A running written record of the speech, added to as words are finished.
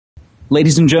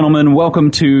Ladies and gentlemen,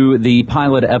 welcome to the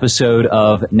pilot episode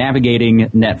of Navigating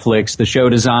Netflix, the show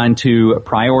designed to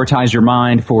prioritize your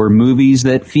mind for movies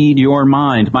that feed your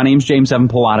mind. My name's James Evan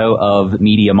Pilato of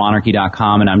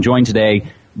MediaMonarchy.com, and I'm joined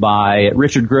today by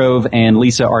Richard Grove and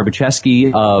Lisa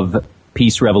Arbercheski of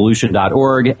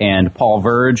PeaceRevolution.org and Paul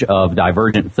Verge of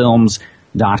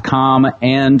DivergentFilms.com.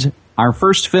 And our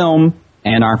first film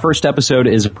and our first episode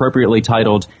is appropriately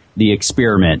titled The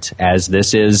Experiment, as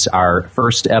this is our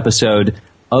first episode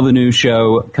of a new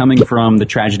show coming from the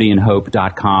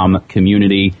TragedyAndHope.com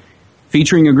community,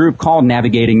 featuring a group called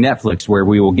Navigating Netflix, where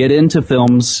we will get into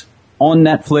films on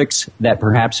Netflix that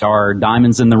perhaps are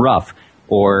diamonds in the rough,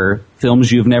 or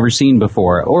films you've never seen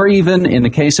before, or even, in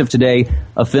the case of today,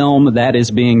 a film that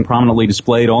is being prominently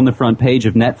displayed on the front page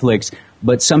of Netflix,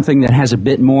 but something that has a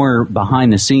bit more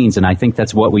behind the scenes, and I think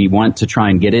that's what we want to try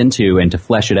and get into and to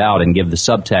flesh it out and give the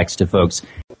subtext to folks.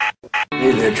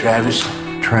 Hey there, Travis.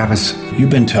 Travis, you've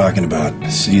been talking about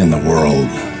seeing the world.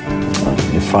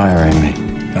 You're firing me.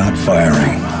 Not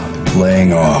firing.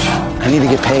 Laying off. I need to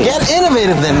get paid. Get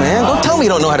innovative then, man. Don't tell me you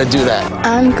don't know how to do that.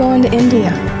 I'm going to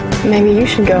India. Maybe you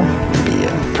should go. Be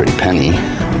a pretty penny,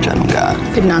 which I don't got.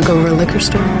 Could knock over a liquor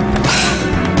store.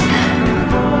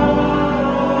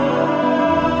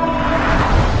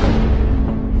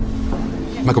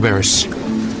 Michael Barris.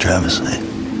 Travis,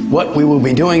 What we will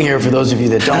be doing here, for those of you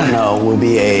that don't know, will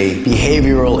be a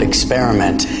behavioral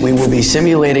experiment. We will be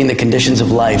simulating the conditions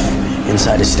of life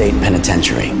inside a state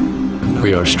penitentiary.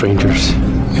 We are strangers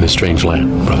in a strange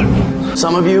land, brother.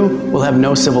 Some of you will have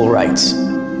no civil rights.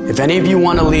 If any of you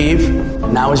want to leave,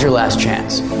 now is your last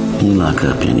chance. you lock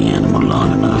up any animal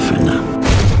long enough and the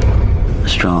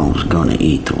strong's gonna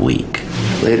eat the weak.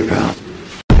 Later, pal.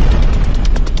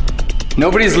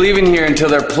 Nobody's leaving here until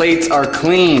their plates are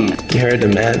clean. You heard the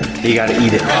man. You gotta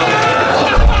eat it. Hey,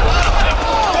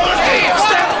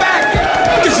 step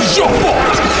back! This is your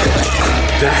fault!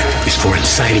 That is for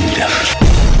inciting them.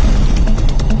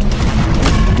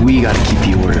 We gotta keep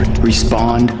the order.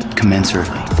 Respond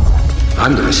commensurately.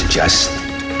 I'm gonna suggest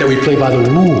that we play by the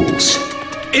rules.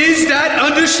 Is that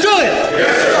understood?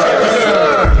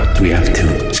 Yes, sir. We have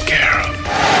to scare them.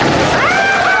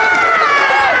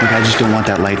 Look, I just don't want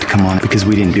that light to come on because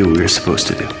we didn't do what we were supposed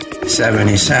to do.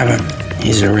 77.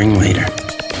 He's a ringleader.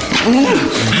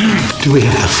 Do we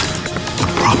have the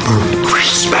proper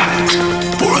respect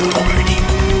for authority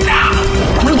now?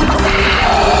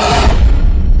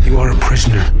 You are a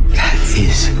prisoner. That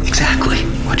is exactly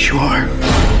what you are.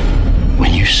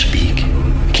 When you speak,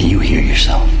 can you hear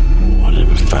yourself?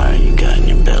 Whatever fire you got in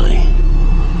your belly,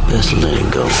 just let it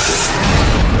go.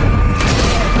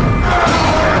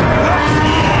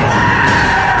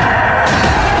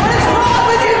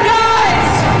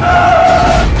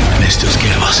 They're still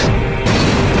scared of us.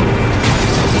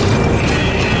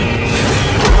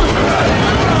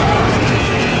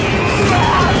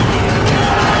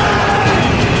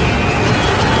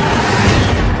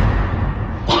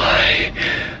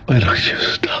 Why don't you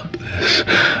stop this?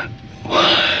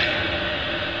 Why?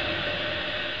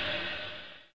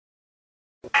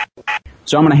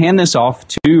 So I'm going to hand this off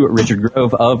to Richard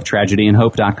Grove of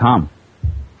TragedyAndHope.com.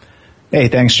 Hey,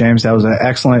 thanks, James. That was an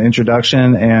excellent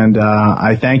introduction, and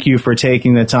I thank you for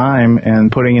taking the time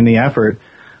and putting in the effort,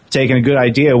 taking a good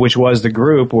idea, which was the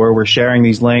group where we're sharing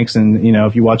these links, and, you know,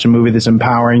 if you watch a movie that's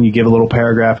empowering, you give a little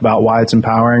paragraph about why it's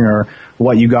empowering or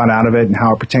what you got out of it and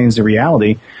how it pertains to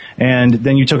reality, and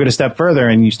then you took it a step further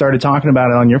and you started talking about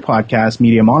it on your podcast,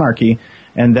 Media Monarchy,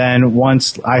 and then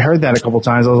once I heard that a couple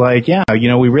times, I was like, yeah, you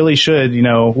know, we really should, you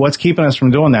know, what's keeping us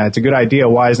from doing that? It's a good idea.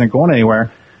 Why isn't it going anywhere?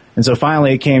 And so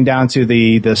finally it came down to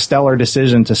the stellar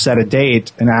decision to set a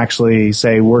date and actually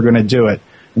say we're going to do it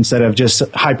instead of just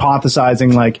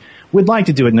hypothesizing like we'd like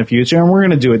to do it in the future and we're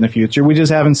going to do it in the future. We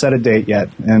just haven't set a date yet.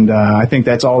 And I think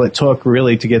that's all it took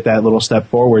really to get that little step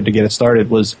forward to get it started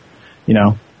was, you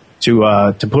know,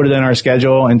 to put it in our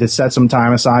schedule and to set some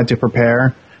time aside to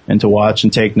prepare and to watch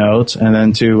and take notes and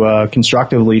then to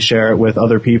constructively share it with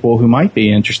other people who might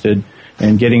be interested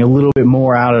in getting a little bit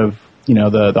more out of, you know,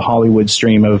 the Hollywood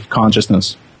stream of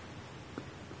consciousness.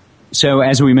 So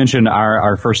as we mentioned,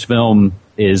 our first film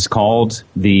is called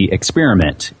The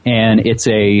Experiment, and it's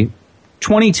a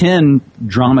 2010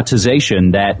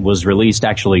 dramatization that was released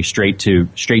actually straight to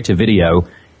video,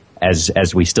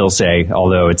 as we still say,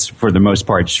 although it's for the most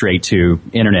part straight to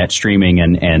internet streaming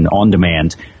and on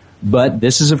demand. But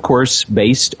this is, of course,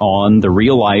 based on the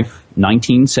real-life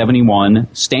 1971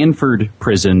 Stanford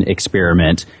prison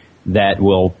experiment that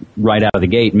will right out of the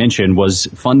gate mention was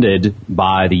funded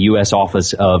by the U.S.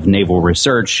 Office of Naval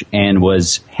Research and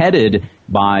was headed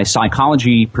by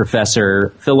psychology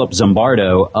professor Philip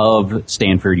Zimbardo of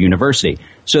Stanford University.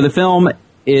 So the film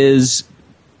is,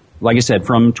 like I said,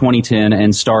 from 2010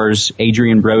 and stars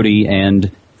Adrien Brody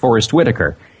and Forrest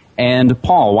Whitaker. And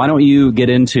Paul, why don't you get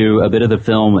into a bit of the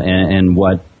film and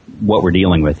what we're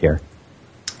dealing with here?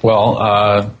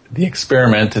 Well, the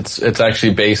experiment, it's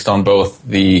actually based on both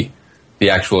the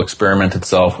actual experiment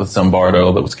itself with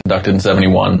Zimbardo that was conducted in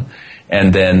 1971,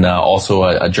 and then also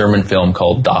a German film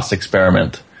called Das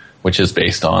Experiment, which is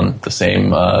based on the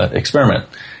same experiment.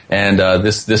 And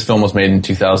this film was made in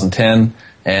 2010,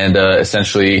 and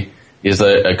essentially is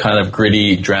a kind of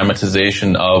gritty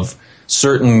dramatization of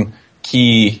certain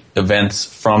key events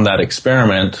from that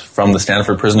experiment, from the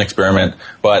Stanford prison experiment,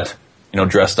 but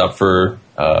dressed up for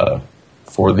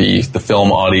the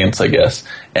film audience, I guess.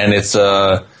 And it's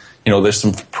there's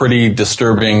some pretty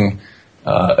disturbing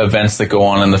events that go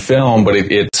on in the film, but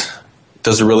it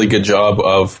does a really good job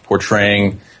of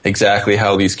portraying exactly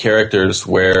how these characters,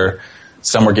 where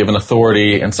some are given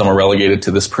authority and some are relegated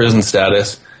to this prison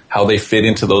status, how they fit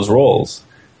into those roles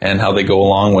and how they go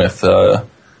along with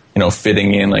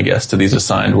fitting in, I guess, to these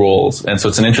assigned roles. And so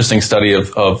it's an interesting study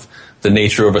of the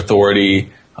nature of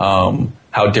authority,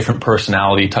 how different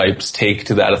personality types take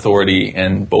to that authority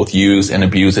and both use and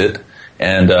abuse it,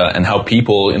 and how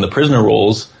people in the prisoner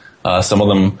roles, some of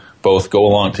them both go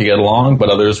along to get along, but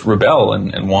others rebel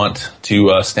and want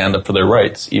to stand up for their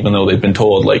rights, even though they've been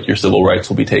told, like, your civil rights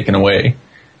will be taken away.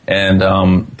 And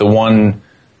the one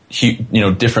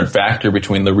different factor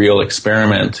between the real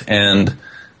experiment and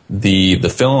the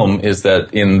film is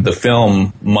that in the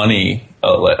film, money,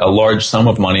 a large sum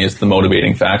of money is the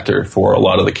motivating factor for a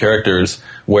lot of the characters,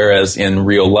 whereas in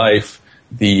real life,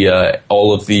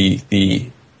 all of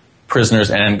the prisoners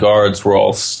and guards were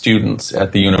all students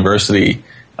at the university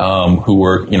who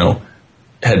were,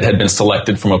 had been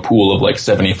selected from a pool of like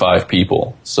 75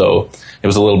 people. So it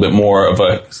was a little bit more of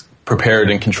a prepared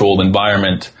and controlled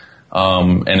environment.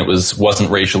 And it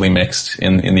wasn't racially mixed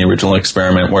in the original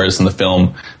experiment, whereas in the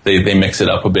film they mix it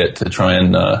up a bit to try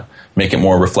and make it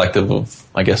more reflective of,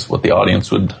 I guess, what the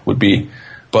audience would be.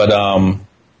 But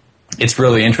it's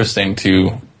really interesting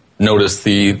to notice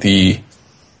the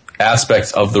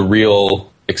aspects of the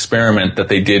real experiment that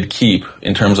they did keep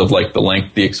in terms of like the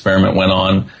length the experiment went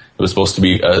on. It was supposed to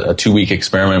be a 2-week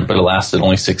experiment, but it lasted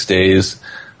only 6 days.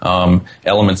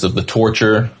 Elements of the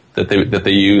torture that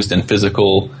they used and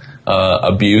physical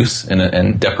abuse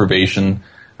and deprivation,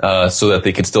 so that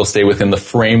they could still stay within the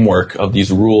framework of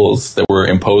these rules that were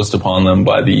imposed upon them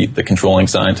by the controlling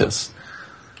scientists.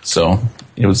 So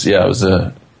it was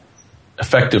a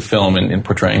effective film in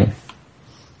portraying.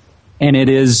 And it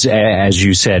is, as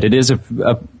you said, it is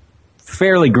a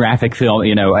fairly graphic film.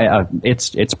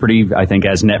 It's pretty, I think,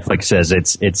 as Netflix says,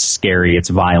 it's scary, it's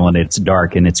violent, it's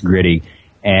dark, and it's gritty.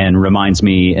 And reminds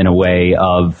me in a way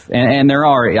of, and there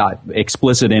are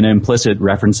explicit and implicit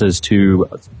references to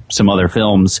some other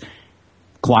films.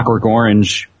 Clockwork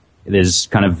Orange is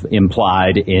kind of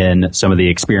implied in some of the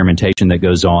experimentation that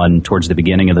goes on towards the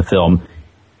beginning of the film.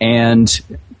 And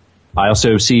I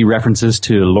also see references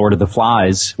to Lord of the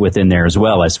Flies within there as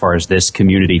well, as far as this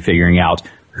community figuring out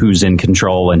who's in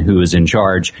control and who is in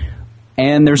charge.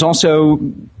 And there's also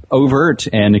overt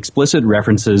and explicit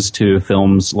references to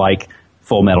films like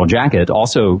Full Metal Jacket,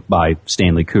 also by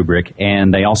Stanley Kubrick,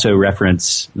 and they also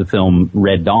reference the film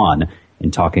Red Dawn in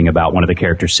talking about one of the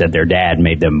characters said their dad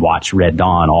made them watch Red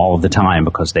Dawn all of the time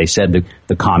because they said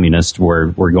the communists were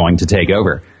going to take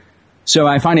over. So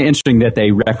I find it interesting that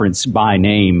they reference by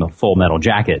name Full Metal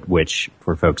Jacket, which,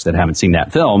 for folks that haven't seen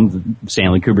that film,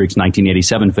 Stanley Kubrick's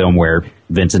 1987 film where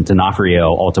Vincent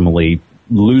D'Onofrio ultimately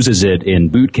loses it in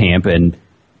boot camp and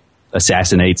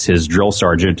assassinates his drill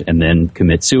sergeant and then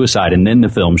commits suicide, and then the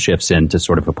film shifts into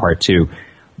sort of a part 2.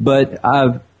 But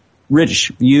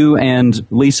Rich, you and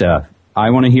Lisa,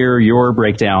 I want to hear your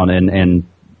breakdown and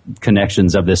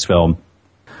connections of this film.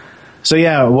 So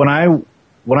yeah, when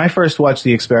I first watched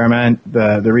The Experiment,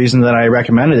 the reason that I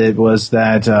recommended it was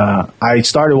that I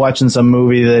started watching some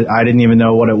movie that I didn't even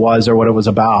know what it was or what it was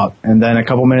about, and then a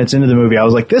couple minutes into the movie I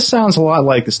was like, this sounds a lot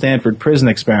like the Stanford prison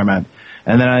experiment.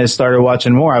 And then I started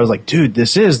watching more. I was like, dude,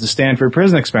 this is the Stanford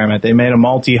prison experiment. They made a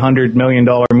multi-$100 million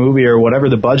movie or whatever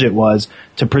the budget was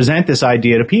to present this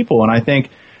idea to people. And I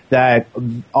think that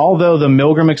although the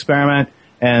Milgram experiment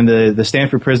and the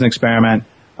Stanford prison experiment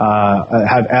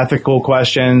have ethical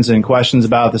questions and questions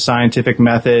about the scientific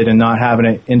method and not having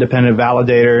an independent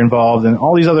validator involved and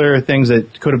all these other things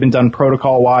that could have been done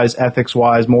protocol-wise,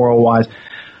 ethics-wise, moral-wise,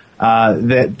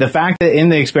 The fact that in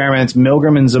the experiments,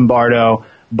 Milgram and Zimbardo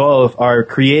both are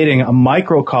creating a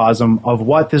microcosm of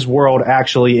what this world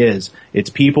actually is. It's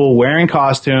people wearing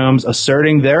costumes,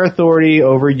 asserting their authority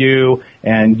over you,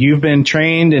 and you've been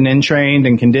trained and entrained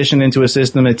and conditioned into a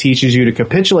system that teaches you to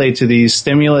capitulate to these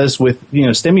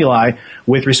stimuli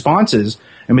with responses.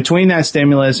 And between that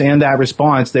stimulus and that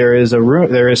response, there is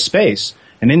space.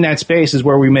 And in that space is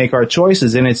where we make our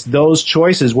choices. And it's those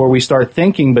choices where we start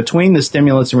thinking between the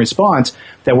stimulus and response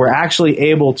that we're actually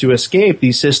able to escape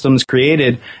these systems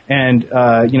created and,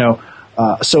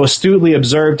 so astutely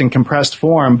observed in compressed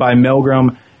form by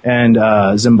Milgram and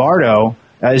Zimbardo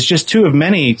as just two of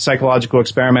many psychological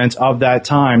experiments of that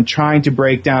time trying to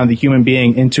break down the human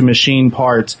being into machine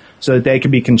parts so that they could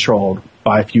be controlled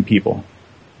by a few people.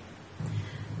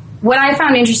 What I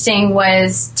found interesting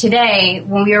was today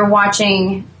when we were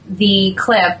watching the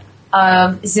clip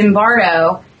of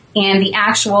Zimbardo and the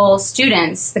actual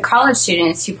students, the college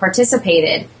students who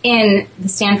participated in the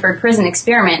Stanford prison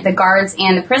experiment, the guards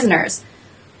and the prisoners.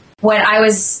 What I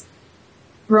was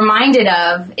reminded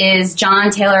of is John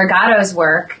Taylor Gatto's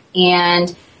work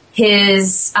and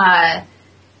his,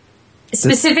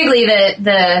 specifically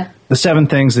the 7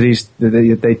 things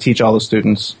that they teach all the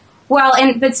students. Well,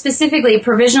 but specifically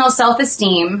provisional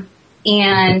self-esteem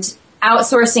and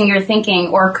outsourcing your thinking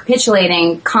or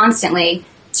capitulating constantly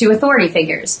to authority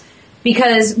figures.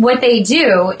 Because what they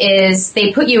do is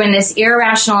they put you in this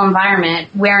irrational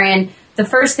environment wherein the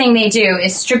first thing they do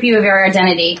is strip you of your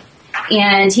identity.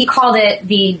 And he called it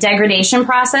the degradation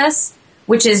process,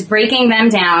 which is breaking them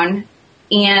down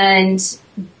and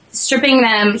stripping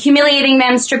them, humiliating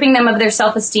them, stripping them of their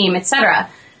self-esteem, etc.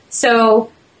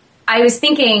 So I was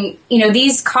thinking,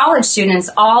 these college students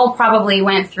all probably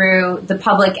went through the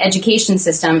public education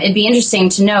system. It'd be interesting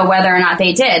to know whether or not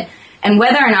they did, and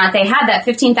whether or not they had that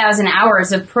 15,000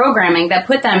 hours of programming that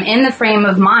put them in the frame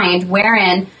of mind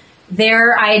wherein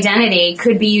their identity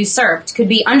could be usurped, could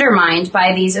be undermined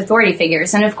by these authority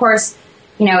figures. And of course,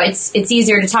 it's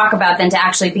easier to talk about than to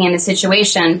actually be in the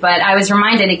situation. But I was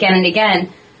reminded again and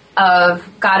again of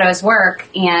Gatto's work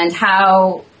and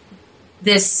how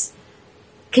this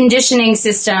conditioning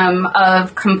system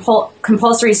of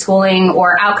compulsory schooling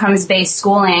or outcomes-based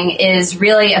schooling is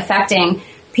really affecting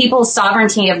people's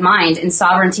sovereignty of mind and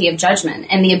sovereignty of judgment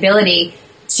and the ability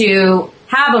to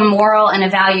have a moral and a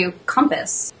value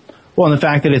compass. Well, and the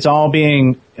fact that it's all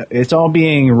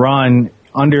being run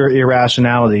under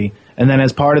irrationality, and then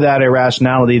as part of that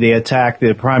irrationality, they attack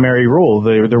the primary rule,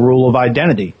 the rule of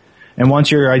identity. And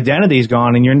once your identity is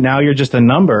gone, and you're just a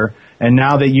number. And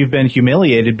now that you've been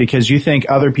humiliated because you think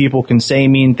other people can say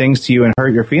mean things to you and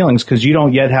hurt your feelings because you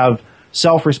don't yet have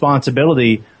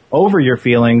self-responsibility over your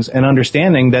feelings and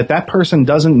understanding that that person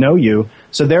doesn't know you.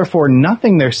 So therefore,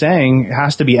 nothing they're saying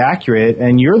has to be accurate.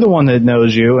 And you're the one that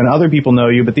knows you and other people know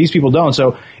you, but these people don't.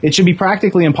 So it should be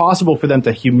practically impossible for them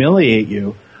to humiliate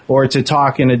you or to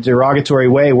talk in a derogatory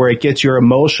way where it gets your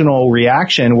emotional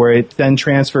reaction, where it then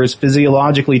transfers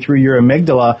physiologically through your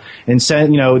amygdala and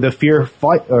send, the fear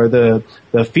fight or the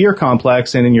fear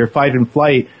complex and in your fight and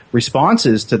flight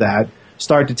responses to that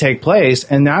start to take place.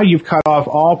 And now you've cut off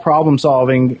all problem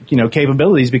solving,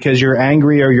 capabilities because you're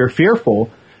angry or you're fearful.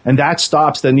 And that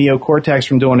stops the neocortex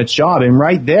from doing its job. And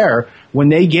right there, when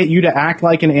they get you to act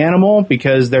like an animal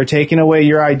because they're taking away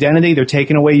your identity, they're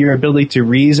taking away your ability to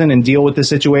reason and deal with the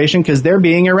situation because they're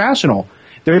being irrational.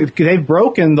 They've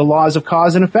broken the laws of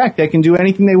cause and effect. They can do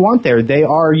anything they want there. They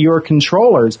are your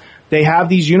controllers. They have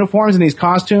these uniforms and these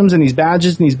costumes and these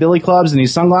badges and these billy clubs and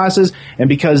these sunglasses. And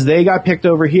because they got picked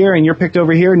over here and you're picked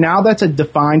over here, now that's a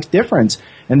defined difference.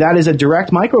 And that is a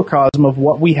direct microcosm of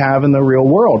what we have in the real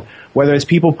world. Whether it's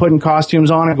people putting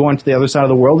costumes on and going to the other side of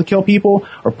the world to kill people,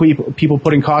 or people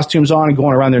putting costumes on and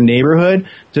going around their neighborhood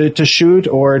to shoot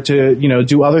or to,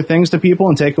 do other things to people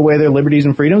and take away their liberties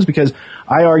and freedoms. Because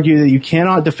I argue that you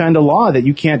cannot defend a law that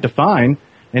you can't define.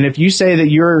 And if you say that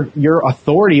your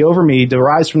authority over me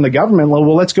derives from the government,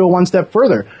 well, let's go one step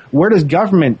further. Where does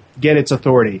government get its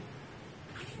authority?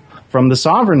 From the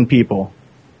sovereign people.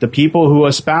 The people who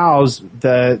espouse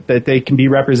that they can be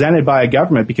represented by a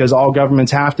government, because all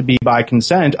governments have to be by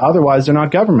consent. Otherwise, they're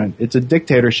not government. It's a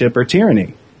dictatorship or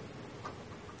tyranny.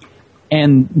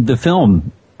 And the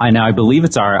film, I believe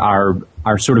it's our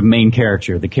sort of main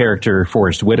character, the character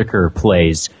Forrest Whitaker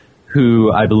plays,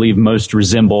 who I believe most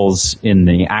resembles in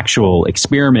the actual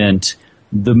experiment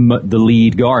the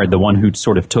lead guard, the one who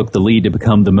sort of took the lead to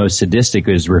become the most sadistic,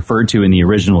 is referred to in the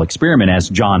original experiment as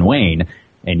John Wayne.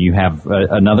 And you have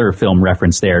another film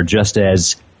reference there, just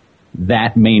as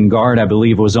that main guard, I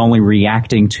believe, was only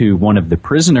reacting to one of the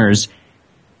prisoners.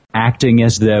 acting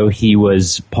as though he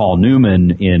was Paul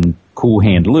Newman in Cool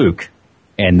Hand Luke.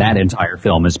 And that entire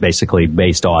film is basically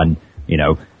based on,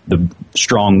 the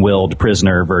strong-willed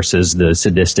prisoner versus the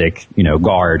sadistic,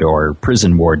 guard or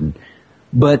prison warden.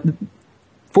 But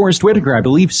Forrest Whitaker, I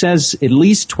believe, says at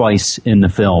least twice in the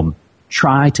film,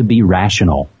 try to be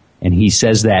rational. And he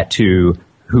says that to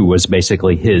who was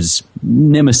basically his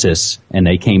nemesis, and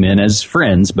they came in as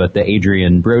friends, but the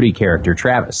Adrien Brody character,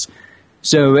 Travis.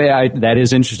 So that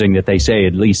is interesting that they say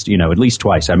at least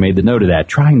twice. I made the note of that.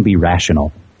 Try and be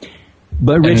rational.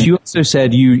 But Rich, you also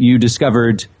said you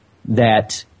discovered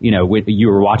that, you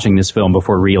were watching this film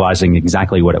before realizing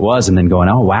exactly what it was and then going,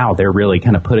 oh, wow, they're really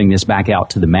kind of putting this back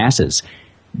out to the masses.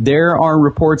 There are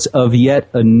reports of yet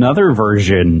another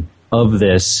version of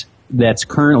this that's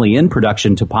currently in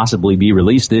production to possibly be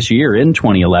released this year in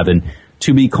 2011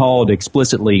 to be called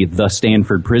explicitly the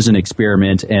Stanford Prison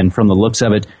Experiment. And from the looks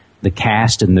of it, the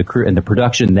cast and the crew and the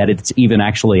production, that it's even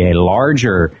actually a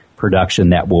larger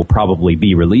production that will probably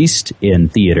be released in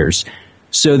theaters.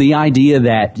 So the idea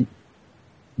that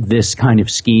this kind of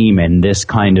scheme and this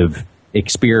kind of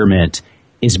experiment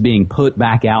is being put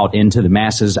back out into the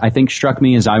masses, I think struck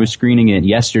me as I was screening it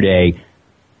yesterday.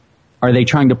 Are they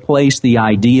trying to place the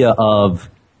idea of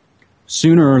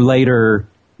sooner or later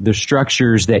the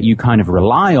structures that you kind of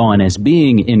rely on as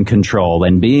being in control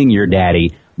and being your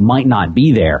daddy might not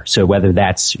be there? So whether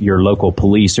that's your local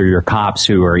police or your cops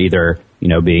who are either,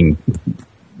 being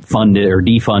funded or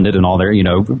defunded and all their,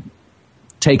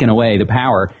 taken away the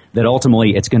power, that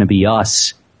ultimately it's going to be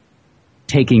us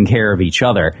taking care of each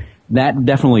other. That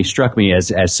definitely struck me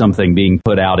as something being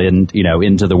put out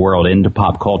into the world, into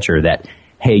pop culture, that,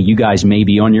 hey, you guys may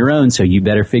be on your own, so you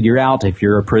better figure out if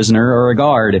you're a prisoner or a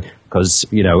guard, because,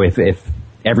 if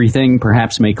everything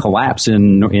perhaps may collapse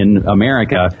in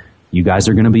America, you guys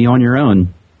are going to be on your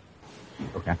own.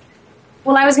 Okay.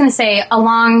 Well, I was going to say,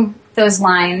 along those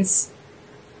lines,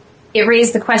 it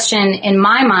raised the question in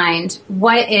my mind,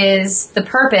 what is the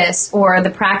purpose or the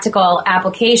practical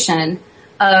application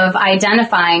of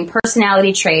identifying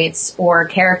personality traits or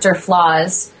character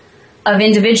flaws of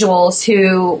individuals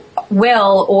who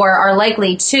will or are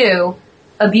likely to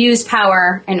abuse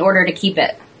power in order to keep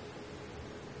it?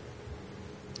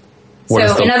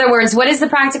 So, in other words, what is the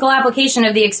practical application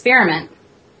of the experiment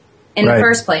in the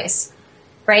first place?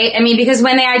 Right? I mean, because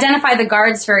when they identify the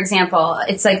guards, for example,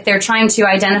 it's like they're trying to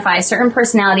identify certain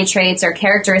personality traits or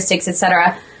characteristics,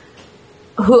 etc.,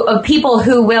 of people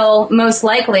who will most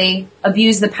likely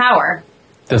abuse the power.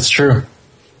 That's true.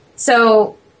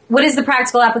 So, what is the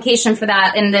practical application for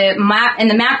that in the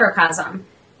macrocosm?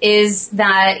 Is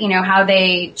that, how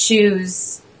they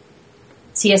choose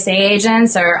TSA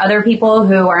agents or other people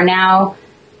who are now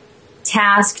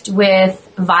tasked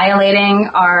with violating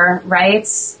our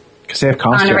rights because they have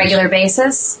costumes on a regular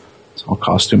basis? It's all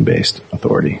costume-based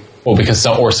authority. Well, because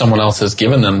someone else has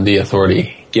given them the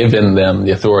authority,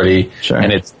 sure.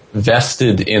 And it's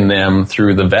vested in them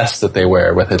through the vest that they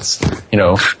wear with its,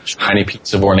 shiny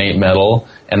piece of ornate metal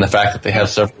and the fact that they have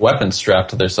several weapons strapped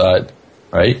to their side,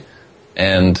 right?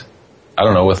 And I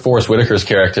don't know, with Forrest Whitaker's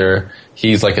character,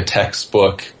 he's like a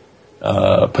textbook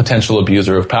potential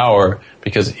abuser of power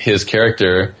because his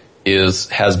character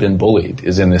has been bullied,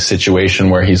 is in this situation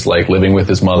where he's like living with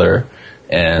his mother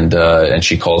and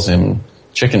she calls him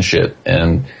chicken shit,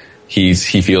 and he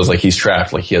feels like he's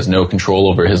trapped, like he has no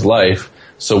control over his life.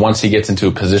 So once he gets into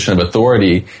a position of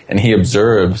authority and he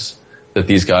observes that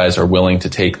these guys are willing to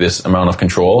take this amount of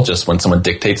control, just when someone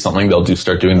dictates something, they'll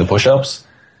start doing the push-ups.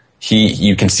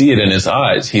 You can see it in his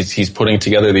eyes. He's putting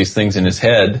together these things in his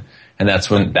head, and that's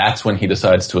when he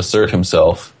decides to assert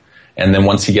himself. And then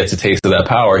once he gets a taste of that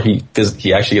power, he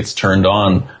actually gets turned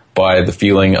on by the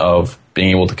feeling of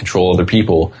being able to control other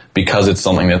people because it's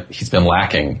something that he's been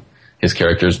lacking. His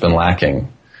character's been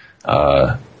lacking.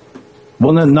 Well,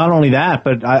 not only that,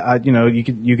 but you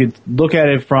could look at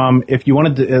it from, if you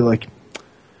wanted to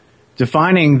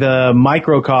defining the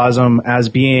microcosm as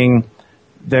being,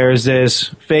 there's this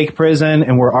fake prison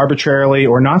and we're arbitrarily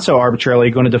or not so arbitrarily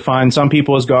going to define some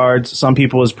people as guards, some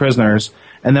people as prisoners.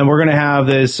 And then we're going to have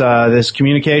this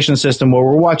communication system where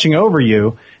we're watching over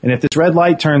you. And if this red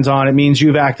light turns on, it means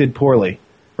you've acted poorly,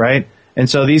 right? And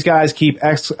so these guys keep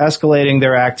escalating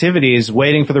their activities,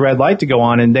 waiting for the red light to go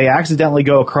on, and they accidentally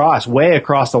go way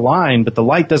across the line, but the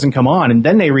light doesn't come on. And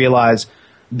then they realize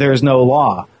there's no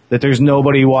law, that there's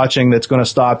nobody watching that's going to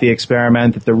stop the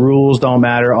experiment, that the rules don't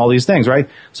matter, all these things, right?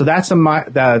 So that's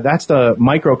the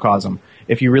microcosm.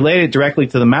 If you relate it directly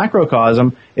to the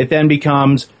macrocosm, it then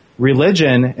becomes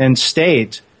religion and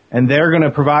state and they're going to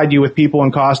provide you with people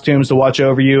in costumes to watch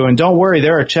over you. And don't worry,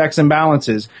 there are checks and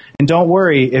balances. And don't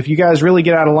worry, if you guys really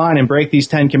get out of line and break these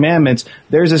 10 commandments,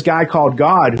 there's this guy called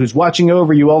God who's watching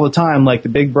over you all the time, like the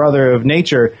big brother of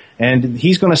nature, and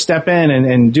he's going to step in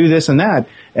and do this and that.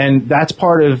 And that's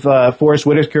part of Forrest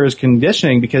Whitaker's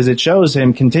conditioning, because it shows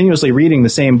him continuously reading the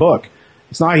same book.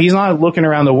 He's not looking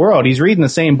around the world. He's reading the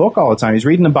same book all the time. He's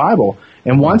reading the Bible.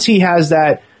 And once he has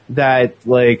that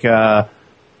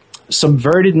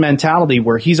subverted mentality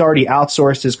where he's already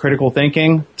outsourced his critical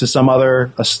thinking to some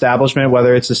other establishment,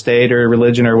 whether it's a state or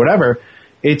religion or whatever,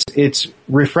 it's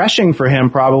refreshing for him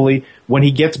probably when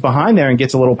he gets behind there and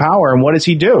gets a little power. And what does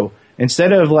he do?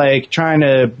 Instead of like trying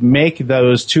to make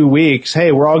those 2 weeks,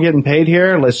 hey, we're all getting paid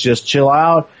here, let's just chill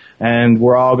out and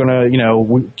we're all going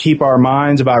to, keep our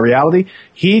minds about reality.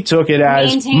 He took it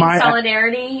as maintain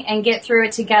solidarity and get through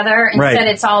it together. Instead,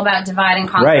 It's all about divide and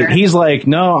conquer. Right. He's like,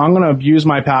 no, I'm going to abuse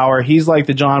my power. He's like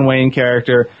the John Wayne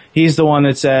character. He's the one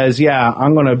that says, yeah,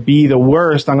 I'm going to be the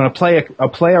worst. I'm going to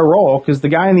play a role, because the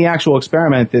guy in the actual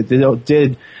experiment that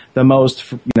did the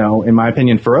most, in my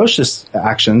opinion, ferocious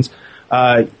actions,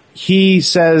 he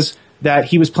says that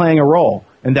he was playing a role.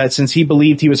 And that since he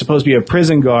believed he was supposed to be a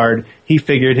prison guard, he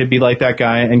figured he'd be like that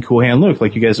guy in Cool Hand Luke,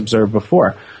 like you guys observed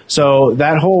before. So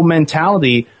that whole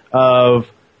mentality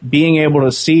of being able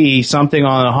to see something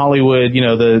on a Hollywood,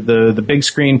 the big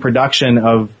screen production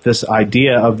of this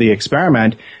idea of the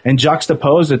experiment, and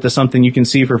juxtapose it to something you can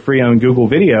see for free on Google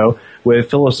Video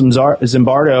with Philip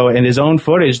Zimbardo and his own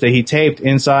footage that he taped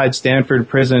inside Stanford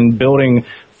prison building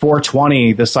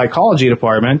 420, the psychology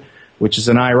department, which is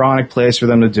an ironic place for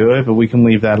them to do it, but we can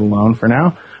leave that alone for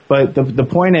now. But the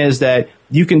point is that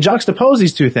you can juxtapose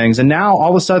these two things, and now all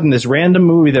of a sudden this random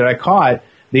movie that I caught,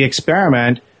 The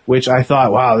Experiment, which I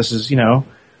thought, wow, this is,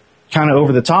 kind of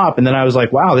over the top, and then I was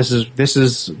like, wow, this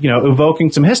is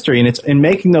evoking some history, and it's in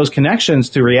making those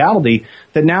connections to reality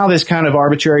that now this kind of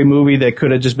arbitrary movie that could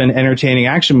have just been an entertaining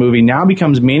action movie now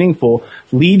becomes meaningful,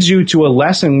 leads you to a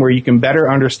lesson where you can better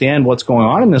understand what's going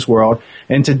on in this world,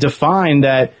 and to define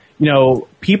that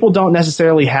people don't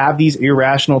necessarily have these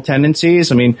irrational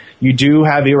tendencies. I mean, you do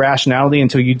have irrationality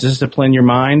until you discipline your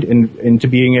mind into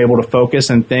being able to focus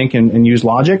and think and use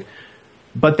logic.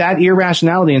 But that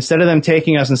irrationality, instead of them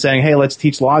taking us and saying, hey, let's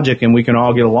teach logic and we can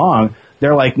all get along,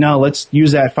 they're like, no, let's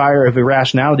use that fire of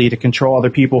irrationality to control other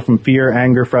people from fear,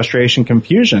 anger, frustration,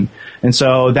 confusion. And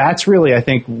so that's really, I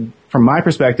think, from my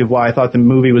perspective, why I thought the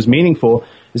movie was meaningful,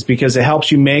 is because it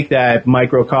helps you make that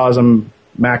microcosm,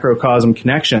 macrocosm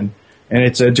connection. And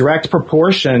it's a direct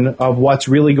proportion of what's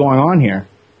really going on here.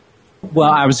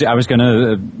 Well, I was going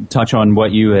to touch on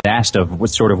what you had asked of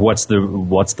what's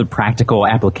the practical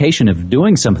application of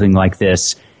doing something like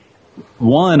this.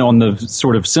 One, on the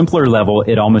sort of simpler level,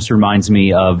 it almost reminds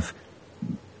me of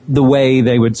the way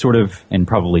they would sort of, and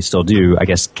probably still do, I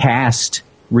guess, cast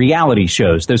reality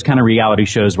shows. Those kind of reality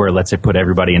shows where, let's say, put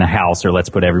everybody in a house, or let's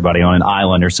put everybody on an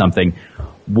island or something.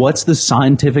 What's the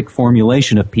scientific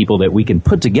formulation of people that we can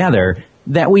put together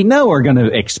that we know are going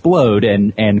to explode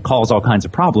and cause all kinds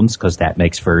of problems, because that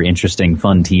makes for interesting,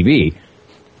 fun TV.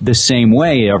 The same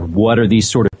way, of what are these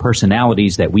sort of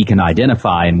personalities that we can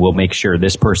identify, and we'll make sure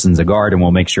this person's a guard and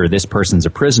we'll make sure this person's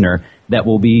a prisoner, that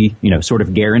will be, sort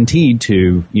of guaranteed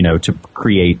to, to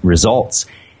create results.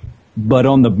 But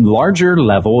on the larger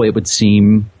level, it would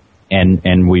seem, and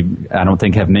I don't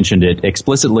think have mentioned it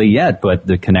explicitly yet, but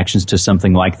the connections to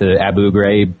something like the Abu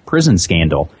Ghraib prison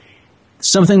scandal.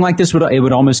 Something like this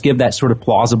would almost give that sort of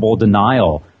plausible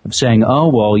denial of saying, oh,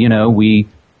 well, we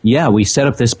set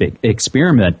up this big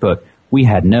experiment, but we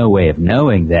had no way of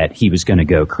knowing that he was going to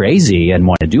go crazy and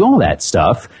want to do all that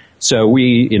stuff. So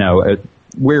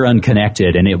we're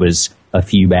unconnected, and it was a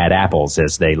few bad apples,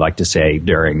 as they like to say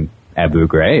during Abu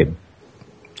Ghraib.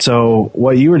 So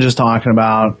what you were just talking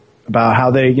about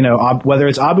how they, whether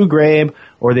it's Abu Ghraib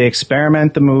or the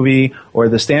experiment, the movie, or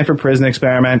the Stanford prison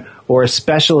experiment, or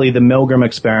especially the Milgram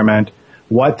experiment,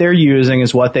 what they're using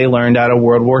is what they learned out of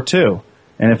World War II.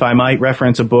 And if I might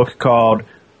reference a book called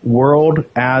World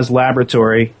as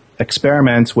Laboratory,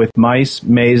 Experiments with Mice,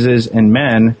 Mazes, and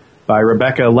Men by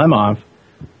Rebecca Lemov,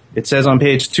 it says on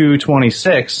page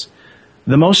 226,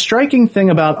 the most striking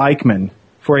thing about Eichmann,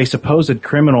 for a supposed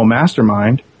criminal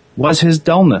mastermind, was his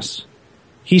dullness.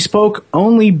 He spoke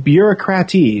only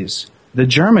bureaucratese. The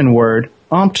German word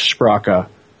Amtssprache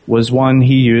was one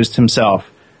he used himself.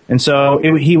 And so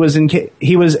he was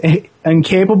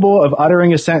incapable of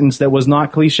uttering a sentence that was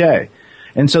not cliche.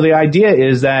 And so the idea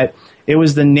is that it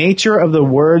was the nature of the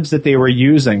words that they were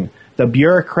using the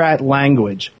bureaucrat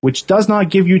language, which does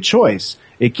not give you choice.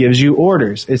 It gives you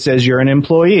orders. It says you're an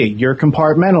employee. You're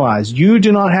compartmentalized. You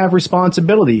do not have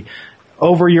responsibility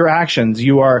over your actions.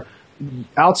 You are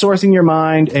outsourcing your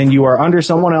mind, and you are under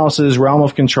someone else's realm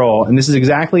of control. And this is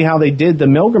exactly how they did the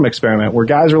Milgram experiment, where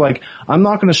guys were like, I'm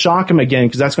not going to shock him again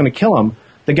because that's going to kill him.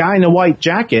 The guy in the white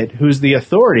jacket, who's the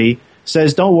authority,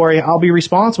 says, don't worry, I'll be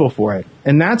responsible for it.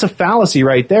 And that's a fallacy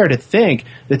right there, to think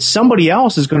that somebody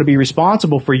else is going to be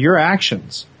responsible for your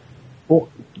actions. Well,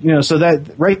 so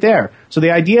that right there. So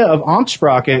the idea of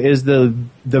Amtssprache is the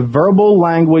verbal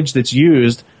language that's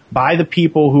used by the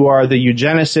people who are the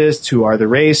eugenicists, who are the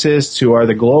racists, who are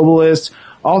the globalists,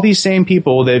 all these same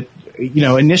people that,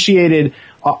 initiated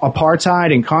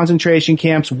apartheid and concentration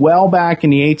camps well back in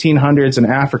the 1800s in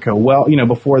Africa,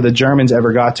 before the Germans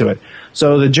ever got to it.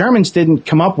 So the Germans didn't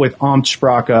come up with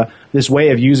Amtssprache, this way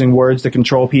of using words to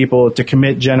control people to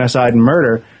commit genocide and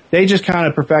murder. They just kind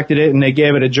of perfected it, and they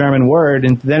gave it a German word,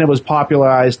 and then it was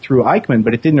popularized through Eichmann,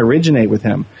 but it didn't originate with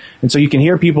him. And so you can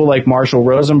hear people like Marshall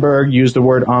Rosenberg use the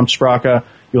word Amtssprache.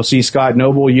 You'll see Scott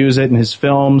Noble use it in his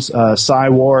films,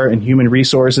 Psy-War and Human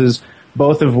Resources,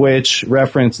 both of which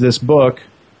reference this book.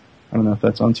 I don't know if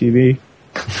that's on TV.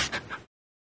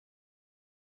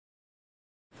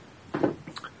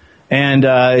 And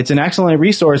it's an excellent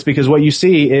resource, because what you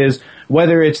see is,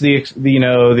 whether it's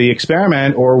the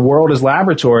experiment or world as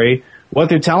laboratory, what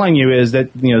they're telling you is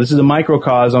that, this is a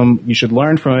microcosm. You should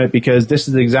learn from it, because this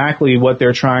is exactly what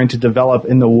they're trying to develop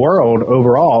in the world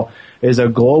overall, is a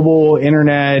global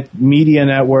internet media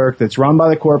network that's run by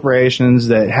the corporations,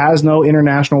 that has no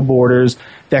international borders,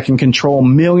 that can control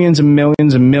millions and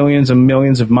millions and millions and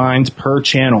millions of minds per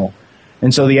channel.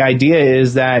 And so the idea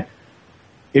is that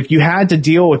if you had to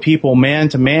deal with people man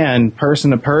to man,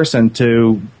 person to person,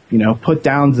 to put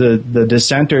down the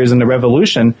dissenters in the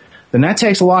revolution, then that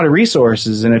takes a lot of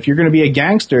resources. And if you're going to be a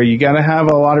gangster, you got to have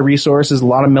a lot of resources, a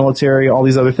lot of military, all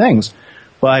these other things.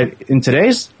 But in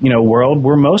today's world,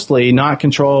 we're mostly not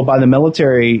controlled by the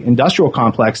military industrial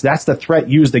complex. That's the threat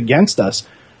used against us.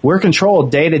 We're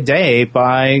controlled day to day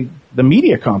by the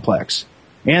media complex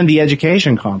and the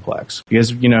education complex.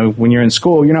 Because, when you're in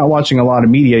school, you're not watching a lot of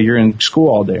media. You're in school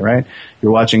all day, right?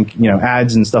 You're watching,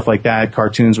 ads and stuff like that,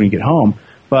 cartoons when you get home.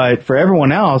 But for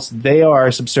everyone else, they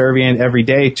are subservient every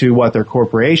day to what their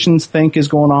corporations think is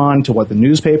going on, to what the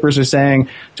newspapers are saying,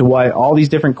 to what all these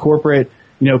different corporate,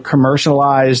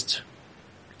 commercialized,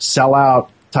 sellout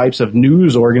types of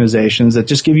news organizations that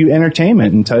just give you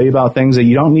entertainment and tell you about things that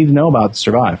you don't need to know about to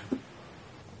survive.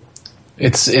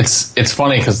 It's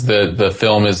funny, because the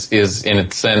film is in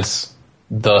its sense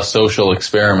the social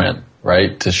experiment,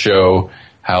 right? To show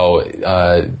how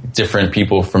different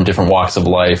people from different walks of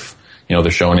life, they're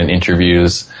shown in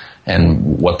interviews,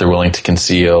 and what they're willing to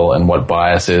conceal, and what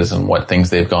biases and what things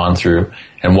they've gone through,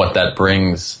 and what that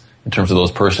brings in terms of those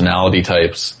personality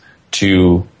types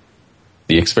to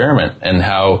the experiment, and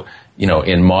how,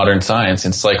 in modern science,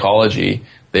 in psychology,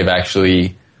 they've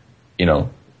actually,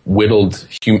 whittled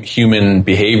human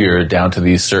behavior down to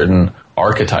these certain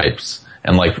archetypes.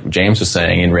 And like James was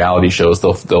saying, in reality shows,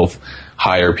 they'll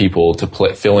hire people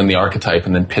to fill in the archetype,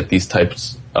 and then pit these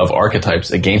types of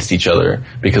archetypes against each other,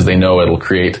 because they know it'll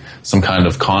create some kind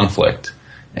of conflict.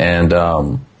 And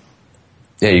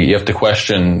you have to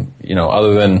question,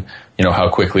 other than, how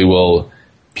quickly will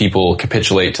people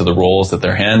capitulate to the roles that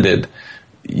they're handed,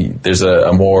 there's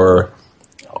a more,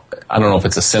 I don't know if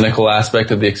it's a cynical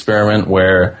aspect of the experiment,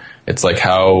 where it's like,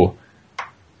 how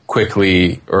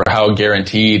quickly or how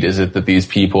guaranteed is it that these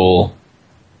people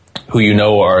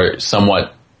who are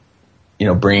somewhat,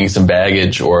 bringing some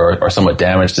baggage or are somewhat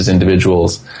damaged as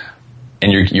individuals,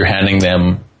 and you're handing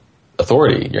them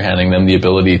authority, you're handing them the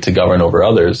ability to govern over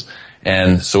others.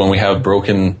 And so when we have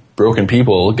broken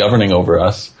people governing over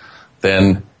us,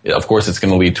 then of course it's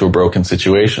going to lead to a broken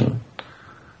situation.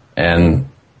 And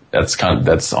that's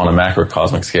on a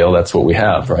macrocosmic scale. That's what we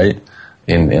have, right?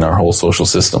 In our whole social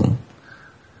system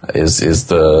is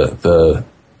the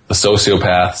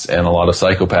sociopaths and a lot of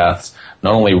psychopaths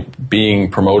not only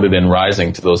being promoted and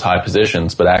rising to those high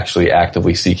positions, but actually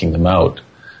actively seeking them out,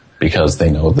 because they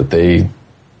know that they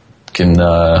can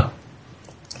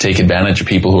take advantage of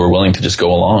people who are willing to just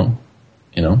go along,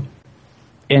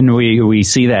 And we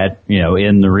see that,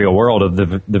 in the real world, of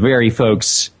the very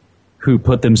folks who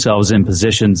put themselves in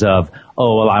positions of,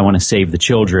 I want to save the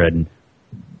children.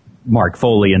 Mark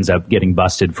Foley ends up getting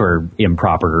busted for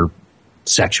improper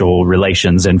sexual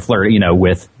relations and flirt,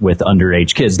 with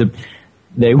underage kids.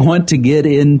 They want to get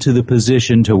into the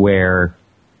position to where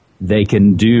they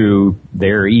can do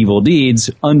their evil deeds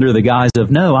under the guise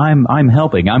of, no, I'm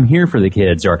helping, I'm here for the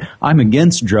kids, or I'm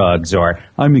against drugs, or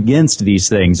I'm against these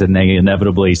things, and they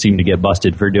inevitably seem to get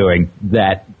busted for doing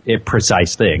that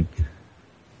precise thing.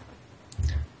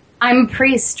 I'm a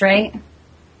priest, right?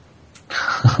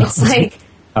 It's like,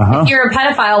 if you're a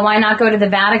pedophile, why not go to the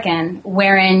Vatican,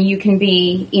 wherein you can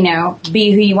be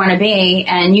who you want to be,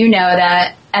 and you know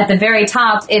that at the very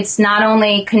top, it's not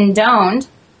only condoned,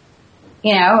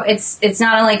 it's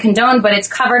not only condoned, but it's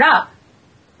covered up.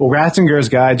 Well, Ratzinger's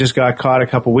guy just got caught a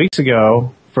couple weeks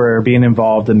ago for being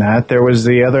involved in that. There was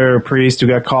the other priest who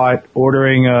got caught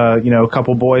ordering, a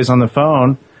couple boys on the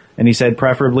phone, and he said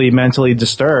preferably mentally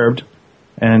disturbed.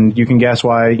 And you can guess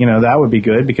why, that would be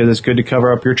good, because it's good to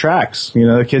cover up your tracks.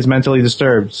 The kid's mentally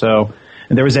disturbed. So,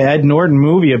 and there was an Ed Norton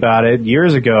movie about it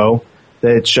years ago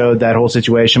that showed that whole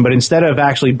situation. But instead of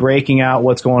actually breaking out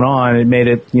what's going on, it made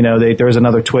it, there was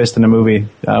another twist in the movie.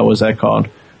 What was that called?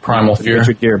 Primal Fear.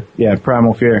 Richard Gere. Yeah,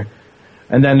 Primal Fear.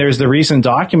 And then there's the recent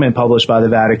document published by the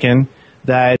Vatican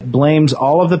that blames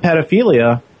all of the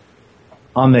pedophilia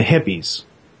on the hippies.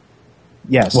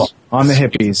 Yes, on the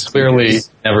hippies. Clearly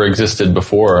never existed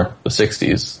before the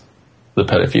 60s, the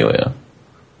pedophilia.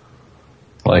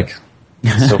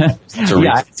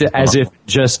 As if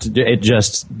it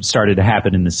just started to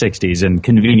happen in the 60s, and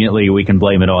conveniently we can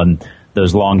blame it on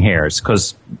those long hairs,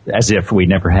 because as if we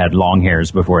never had long hairs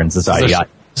before in society.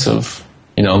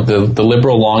 The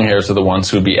liberal long hairs are the ones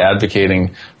who would be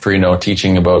advocating for,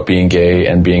 teaching about being gay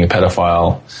and being a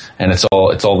pedophile, and it's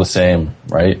all the same,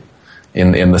 right?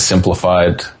 In the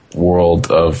simplified world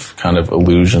of kind of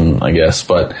illusion, I guess.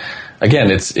 But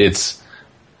again, it's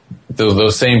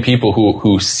those same people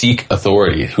who seek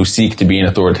authority, who seek to be in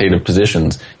authoritative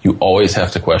positions. You always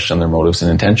have to question their motives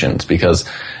and intentions, because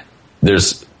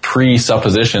there's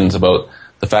presuppositions about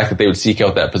the fact that they would seek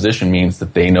out that position means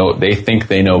that they think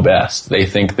they know best. They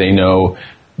think they know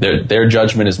their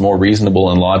judgment is more reasonable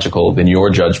and logical than your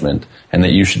judgment, and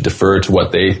that you should defer to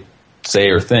what they say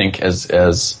or think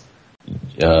as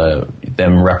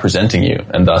them representing you,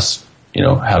 and thus,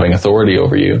 having authority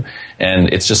over you.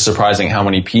 And it's just surprising how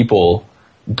many people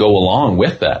go along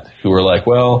with that, who are like,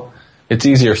 well, it's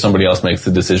easier if somebody else makes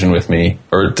the decision with me,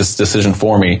 or this decision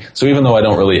for me. So even though I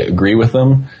don't really agree with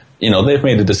them, they've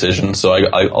made a decision, so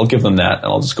I'll give them that, and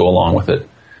I'll just go along with it.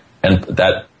 And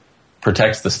that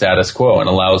protects the status quo and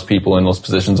allows people in those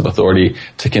positions of authority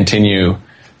to continue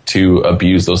to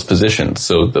abuse those positions.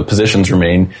 So the positions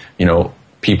remain,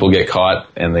 people get caught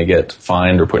and they get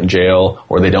fined or put in jail,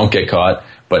 or they don't get caught,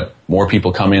 but more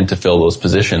people come in to fill those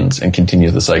positions and continue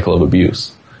the cycle of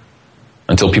abuse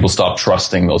until people stop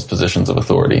trusting those positions of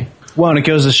authority. Well, and it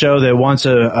goes to show that once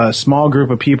a small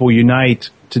group of people unite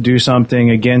to do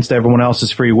something against everyone else's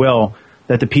free will,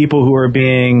 that the people who are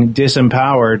being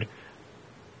disempowered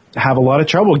have a lot of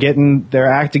trouble getting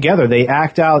their act together. They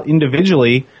act out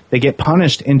individually, they get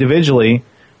punished individually,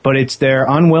 but it's their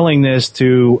unwillingness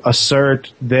to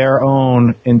assert their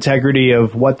own integrity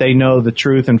of what they know the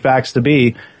truth and facts to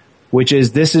be, which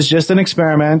is, this is just an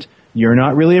experiment. You're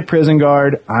not really a prison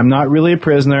guard. I'm not really a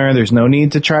prisoner. There's no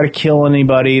need to try to kill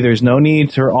anybody. There's no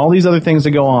need for all these other things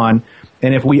to go on.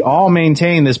 And if we all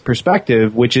maintain this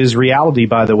perspective, which is reality,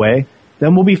 by the way,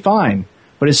 then we'll be fine.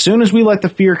 But as soon as we let the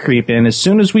fear creep in, as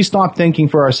soon as we stop thinking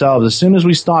for ourselves, as soon as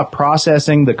we stop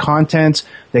processing the contents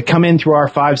that come in through our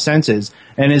five senses,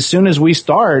 and as soon as we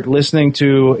start listening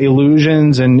to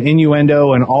illusions and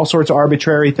innuendo and all sorts of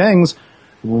arbitrary things,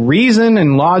 reason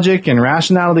and logic and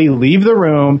rationality leave the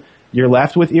room. You're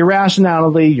left with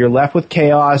irrationality. You're left with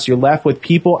chaos. You're left with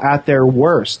people at their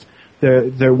worst.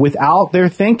 They're without their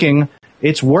thinking.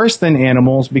 It's worse than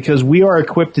animals, because we are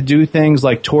equipped to do things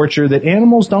like torture that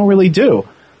animals don't really do.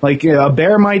 Like, a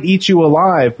bear might eat you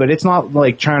alive, but it's not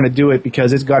like trying to do it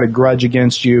because it's got a grudge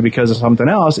against you because of something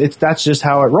else. That's just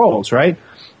how it rolls, right?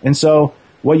 And so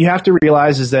what you have to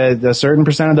realize is that a certain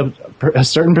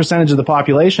percentage of the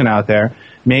population out there,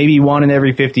 maybe 1 in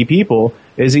every 50 people,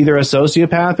 is either a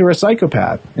sociopath or a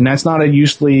psychopath. And that's not a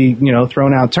usually,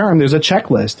 thrown out term. There's a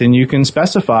checklist, and you can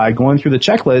specify going through the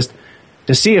checklist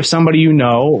to see if somebody you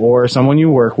know or someone you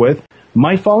work with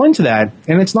might fall into that.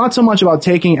 And it's not so much about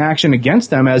taking action against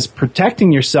them as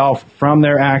protecting yourself from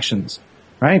their actions,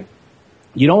 right?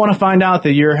 You don't want to find out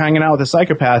that you're hanging out with a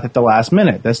psychopath at the last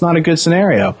minute. That's not a good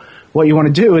scenario. What you want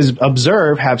to do is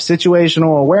observe, have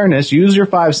situational awareness, use your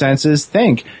five senses,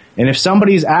 think. And if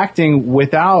somebody's acting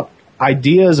without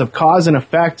ideas of cause and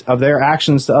effect of their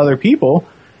actions to other people,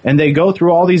 and they go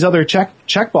through all these other check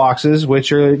boxes,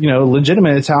 which are,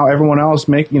 legitimate. It's how everyone else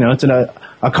it's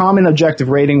a common objective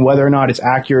rating, whether or not it's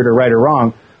accurate or right or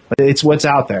wrong, but it's what's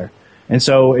out there. And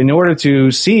so in order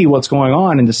to see what's going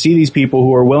on and to see these people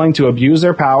who are willing to abuse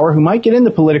their power, who might get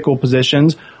into political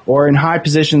positions or in high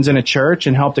positions in a church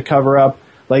and help to cover up,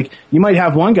 like you might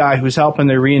have one guy who's helping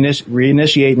to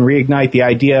reinitiate and reignite the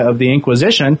idea of the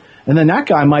Inquisition, and then that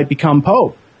guy might become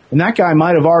Pope. And that guy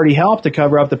might have already helped to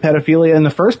cover up the pedophilia in the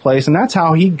first place, and that's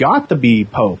how he got to be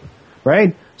Pope,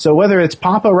 right? So whether it's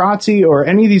paparazzi or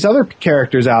any of these other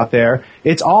characters out there,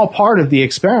 it's all part of the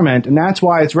experiment, and that's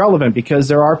why it's relevant, because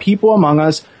there are people among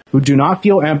us who do not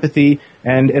feel empathy,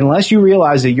 and unless you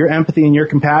realize that your empathy and your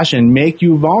compassion make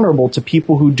you vulnerable to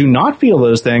people who do not feel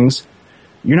those things,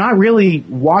 you're not really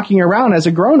walking around as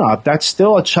a grown-up. That's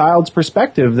still a child's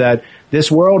perspective, that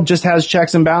this world just has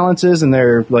checks and balances, and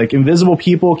they're like invisible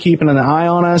people keeping an eye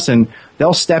on us, and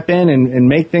they'll step in and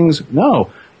make things.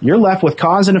 No. You're left with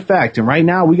cause and effect, and right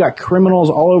now we got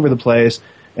criminals all over the place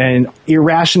and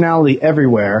irrationality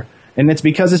everywhere, and it's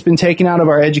because it's been taken out of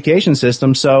our education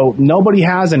system, so nobody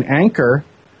has an anchor,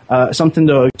 something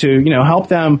to help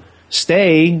them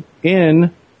stay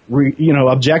in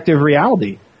objective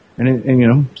reality,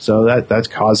 and so that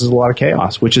causes a lot of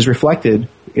chaos, which is reflected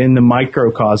in the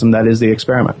microcosm that is the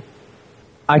experiment.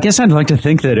 I guess I'd like to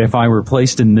think that if I were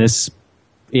placed in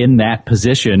that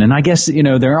position. And I guess,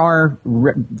 there are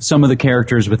some of the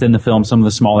characters within the film, some of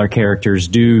the smaller characters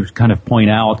do kind of point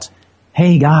out,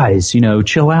 hey guys,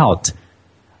 chill out.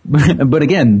 But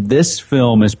again, this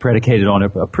film is predicated on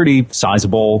a pretty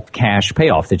sizable cash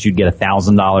payoff that you'd get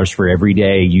 $1,000 for every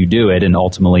day you do it. And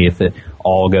ultimately, if it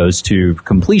all goes to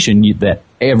completion, that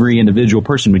every individual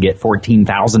person would get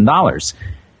 $14,000.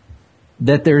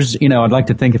 That there's, I'd like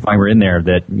to think if I were in there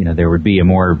that, there would be a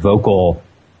more vocal,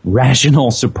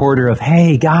 rational supporter of,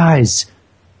 hey guys,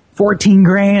 14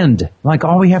 grand. Like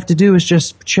all we have to do is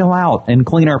just chill out and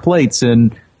clean our plates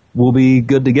and we'll be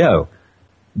good to go.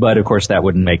 But of course that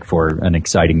wouldn't make for an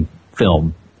exciting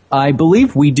film. I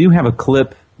believe we do have a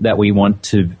clip that we want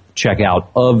to check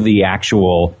out of the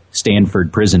actual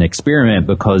Stanford prison experiment,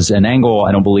 because an angle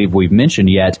I don't believe we've mentioned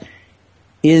yet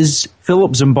is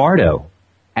Philip Zimbardo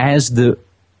as the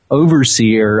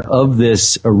overseer of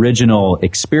this original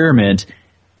experiment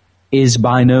is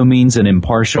by no means an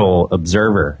impartial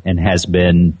observer and has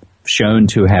been shown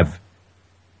to have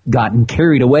gotten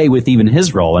carried away with even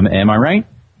his role. Am I right?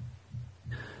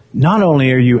 Not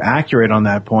only are you accurate on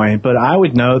that point, but I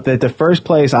would note that the first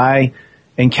place I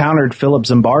encountered Philip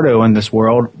Zimbardo in this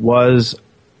world was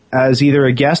as either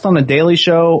a guest on The Daily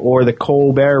Show or The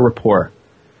Colbert Report.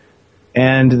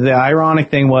 And the ironic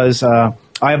thing was,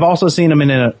 I've also seen him in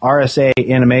an RSA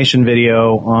animation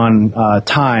video on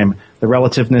time, the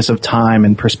relativeness of time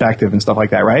and perspective and stuff like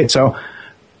that, right? So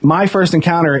my first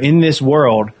encounter in this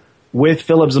world with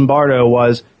Philip Zimbardo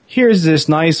was, here's this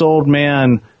nice old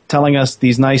man telling us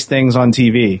these nice things on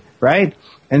TV, right?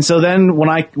 And so then when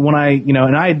I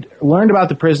and I learned about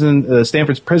the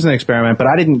Stanford's prison experiment, but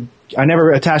I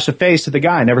never attached a face to the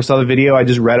guy. I never saw the video. I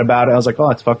just read about it. I was like, oh,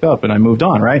 that's fucked up. And I moved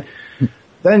on, right?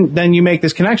 Then you make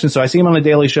this connection. So I see him on The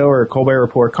Daily Show or Colbert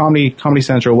Report, Comedy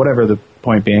Central, whatever the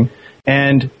point being.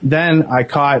 And then I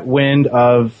caught wind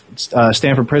of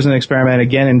Stanford prison experiment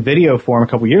again in video form a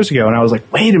couple years ago. And I was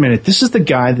like, wait a minute, this is the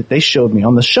guy that they showed me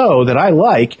on the show that I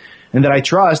like and that I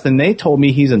trust. And they told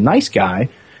me he's a nice guy.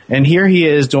 And here he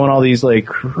is doing all these like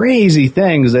crazy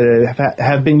things that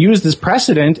have been used as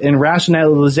precedent in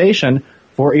rationalization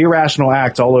for irrational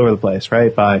acts all over the place,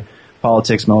 right? By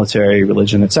politics, military,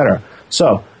 religion, etc.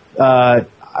 So,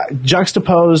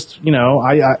 juxtaposed,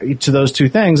 to those two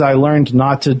things, I learned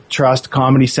not to trust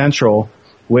Comedy Central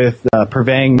with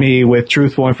purveying me with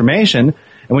truthful information.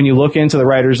 And when you look into the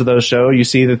writers of those shows, you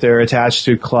see that they're attached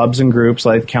to clubs and groups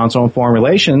like Council on Foreign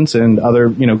Relations and other,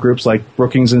 groups like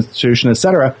Brookings Institution,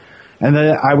 etc. And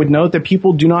then I would note that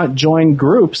people do not join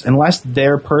groups unless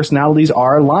their personalities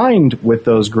are aligned with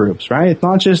those groups, right? It's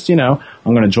not just, I'm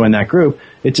going to join that group.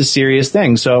 It's a serious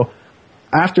thing. So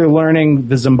after learning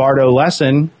the Zimbardo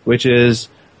lesson, which is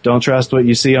don't trust what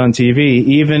you see on TV,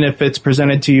 even if it's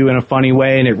presented to you in a funny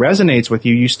way and it resonates with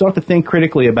you, you still have to think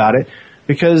critically about it,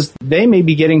 because they may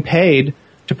be getting paid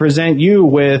to present you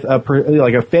with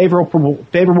a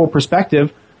favorable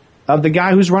perspective of the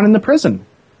guy who's running the prison,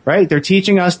 right? They're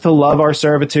teaching us to love our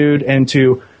servitude and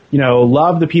to,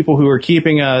 love the people who are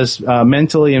keeping us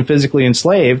mentally and physically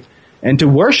enslaved and to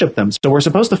worship them. So we're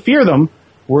supposed to fear them.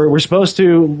 We're supposed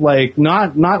to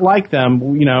not like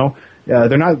them.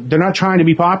 They're not trying to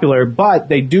be popular, but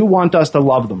they do want us to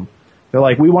love them. They're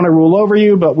like, we want to rule over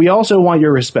you, but we also want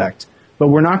your respect. But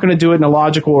we're not going to do it in a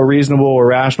logical or reasonable or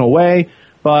rational way.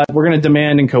 But we're going to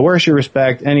demand and coerce your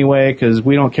respect anyway, because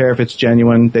we don't care if it's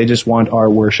genuine. They just want our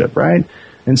worship, right?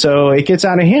 And so it gets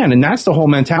out of hand. And that's the whole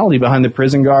mentality behind the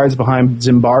prison guards, behind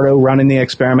Zimbardo running the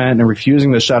experiment and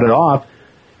refusing to shut it off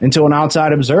until an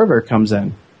outside observer comes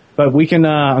in. But we can,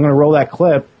 I'm going to roll that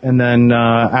clip, and then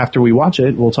after we watch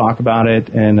it, we'll talk about it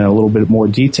in a little bit more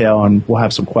detail, and we'll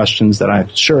have some questions that I'm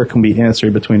sure can be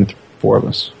answered between the four of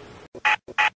us.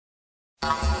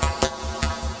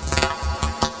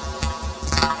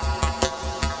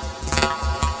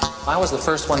 I was the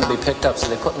first one to be picked up, so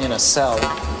they put me in a cell.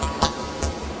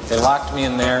 They locked me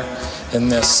in there in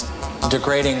this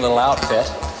degrading little outfit.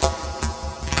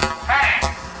 Hey,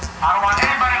 I don't want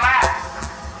anybody left.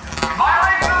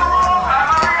 Violating the rules of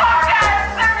a fucking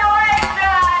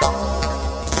simulation!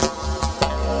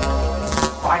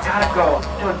 I gotta go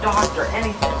to a doctor,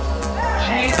 anything.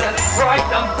 Jesus Christ,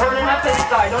 I'm burning up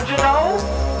inside, don't you know?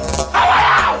 I want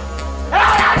out! I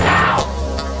want out!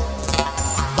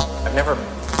 I've never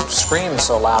screamed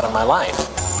so loud in my life.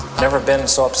 Never been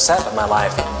so upset in my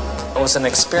life. It was an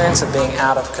experience of being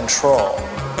out of control.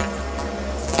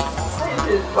 I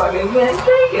just fucking can't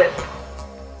take it.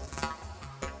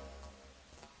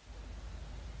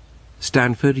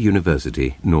 Stanford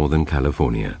University, Northern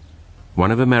California,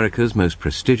 one of America's most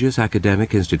prestigious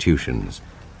academic institutions,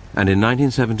 and in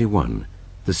 1971,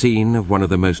 the scene of one of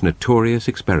the most notorious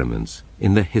experiments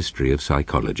in the history of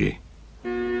psychology.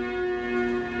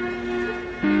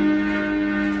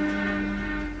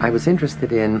 I was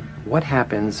interested in what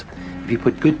happens if you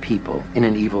put good people in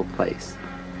an evil place.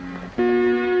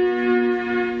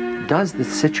 Does the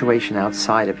situation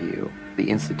outside of you, the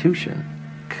institution,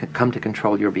 come to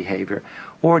control your behavior,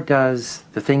 or does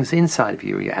the things inside of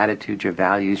you, your attitudes, your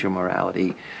values, your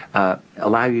morality,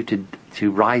 allow you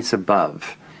to rise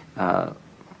above a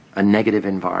negative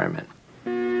environment?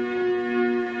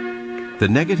 The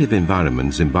negative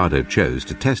environment Zimbardo chose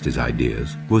to test his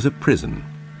ideas was a prison.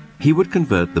 He would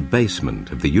convert the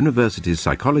basement of the university's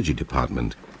psychology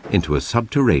department into a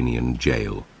subterranean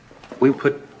jail. We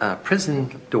put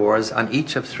prison doors on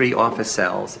each of 3 office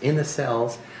cells. In the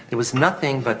cells, there was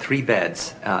nothing but 3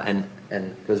 beds, and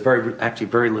there was actually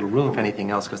very little room for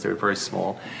anything else because they were very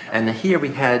small. And here we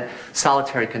had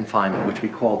solitary confinement, which we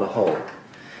call the hole.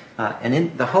 And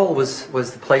in the hole was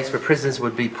the place where prisoners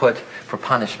would be put for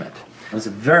punishment. It was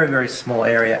a very, very small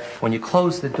area. When you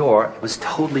closed the door, it was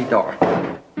totally dark.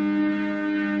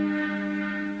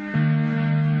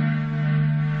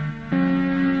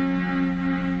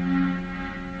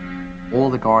 All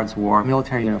the guards wore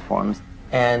military uniforms,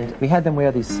 and we had them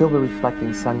wear these silver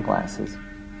reflecting sunglasses.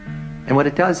 And what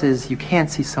it does is you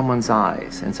can't see someone's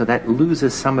eyes, and so that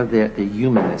loses some of the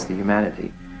humanness, the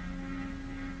humanity.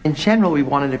 In general, we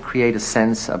wanted to create a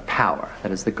sense of power.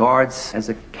 That is, the guards as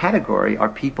a category are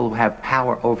people who have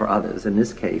power over others, in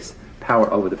this case, power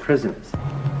over the prisoners.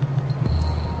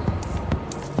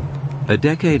 A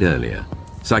decade earlier,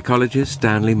 psychologist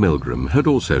Stanley Milgram had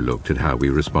also looked at how we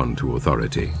respond to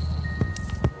authority.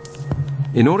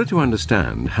 In order to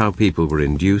understand how people were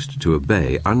induced to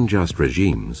obey unjust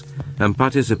regimes and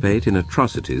participate in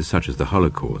atrocities such as the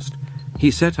Holocaust,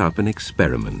 he set up an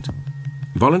experiment.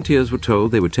 Volunteers were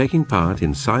told they were taking part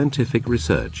in scientific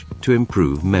research to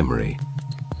improve memory.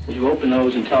 Would you open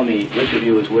those and tell me which of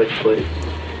you is which, please?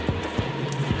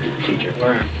 Teacher.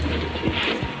 Where?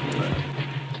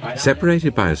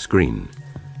 Separated by a screen,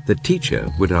 the teacher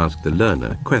would ask the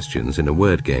learner questions in a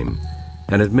word game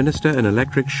and administer an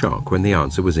electric shock when the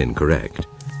answer was incorrect.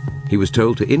 He was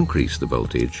told to increase the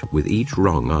voltage with each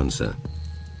wrong answer.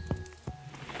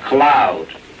 Cloud.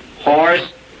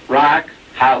 Horse. Rock.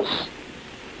 House.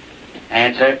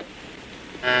 Answer.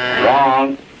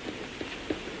 Wrong.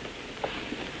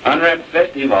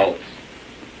 150 volts.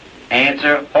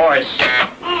 Answer. Horse.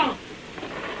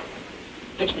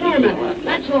 Experiment.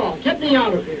 That's all. Get me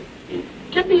out of here.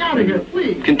 Get me out of here,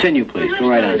 please. Continue, please. Go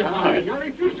right on. I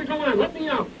refuse to go on. Let me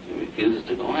out. You refuse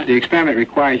to go on? The experiment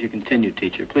requires you continue,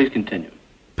 teacher. Please continue.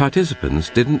 Participants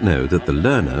didn't know that the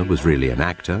learner was really an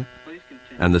actor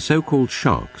and the so-called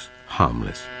shocks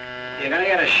harmless. You're going to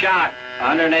get a shock.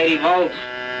 180 volts.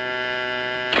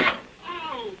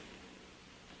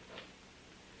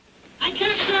 I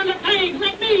can't stand the pain.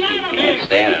 Let me out of You here. can't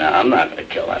stand it. I'm not going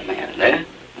to kill that man, there.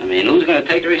 I mean, who's going to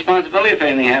take the responsibility if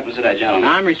anything happens to that gentleman?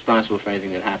 I'm responsible for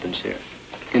anything that happens here.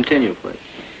 Continue, please.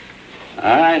 All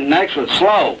right, next one.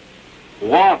 Slow.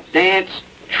 Walk, dance,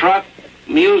 truck,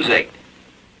 music.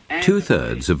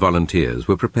 2/3 of volunteers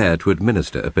were prepared to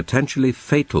administer a potentially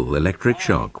fatal electric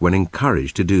shock when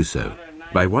encouraged to do so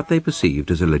by what they perceived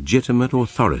as a legitimate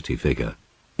authority figure.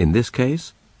 In this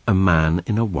case, a man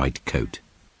in a white coat.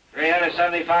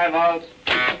 375 volts.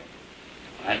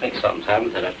 I think something's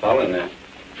happened to that fellow in there.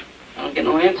 I don't get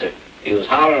no answer. He was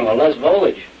hollering with less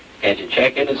voltage. Can't you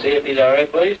check in and see if he's all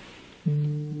right, please?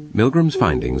 Milgram's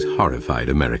findings horrified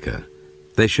America.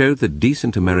 They showed that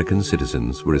decent American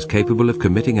citizens were as capable of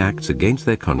committing acts against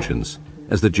their conscience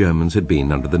as the Germans had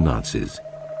been under the Nazis.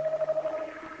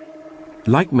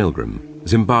 Like Milgram,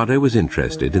 Zimbardo was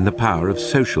interested in the power of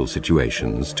social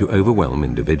situations to overwhelm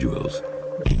individuals.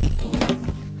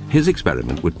 His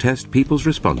experiment would test people's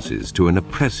responses to an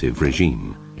oppressive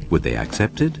regime. Would they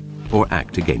accept it or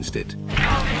act against it?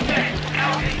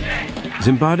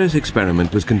 Zimbardo's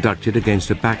experiment was conducted against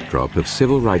a backdrop of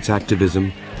civil rights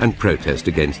activism and protest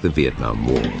against the Vietnam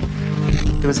War.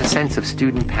 There was a sense of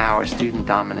student power, student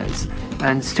dominance,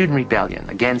 and student rebellion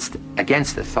against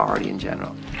authority in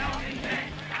general.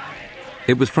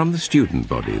 It was from the student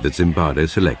body that Zimbardo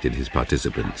selected his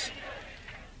participants.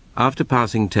 After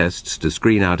passing tests to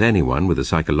screen out anyone with a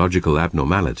psychological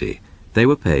abnormality, they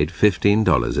were paid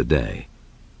 $15 a day.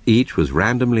 Each was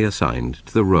randomly assigned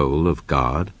to the role of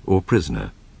guard or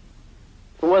prisoner.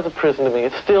 It was a prison to me.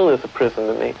 It still is a prison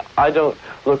to me. I don't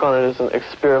look on it as an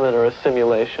experiment or a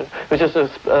simulation. It was just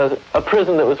a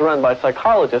prison that was run by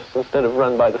psychologists instead of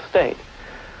run by the state.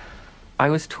 I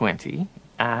was 20,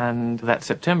 and that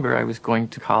September I was going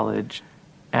to college,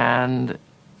 and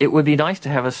it would be nice to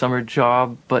have a summer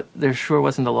job, but there sure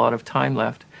wasn't a lot of time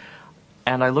left.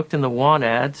 And I looked in the want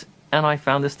ads, and I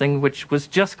found this thing which was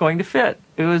just going to fit.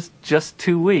 It was just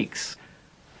 2 weeks.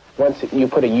 Once you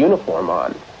put a uniform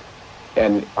on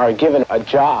and are given a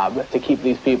job to keep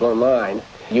these people in line,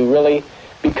 you really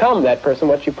become that person.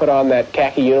 Once you put on that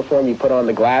khaki uniform, you put on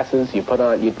the glasses, you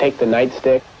take the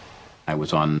nightstick. I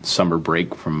was on summer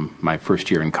break from my first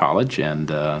year in college,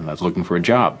 and I was looking for a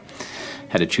job.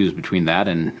 Had to choose between that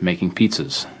and making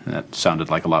pizzas. That sounded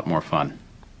like a lot more fun.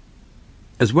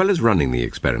 As well as running the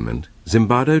experiment,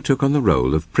 Zimbardo took on the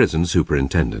role of prison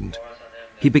superintendent.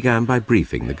 He began by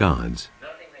briefing the guards.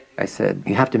 I said,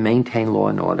 you have to maintain law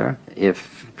and order.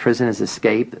 If prisoners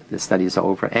escape, the study is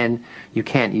over, and you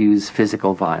can't use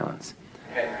physical violence.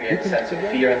 You can create a sense of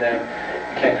fear in them.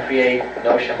 You can create a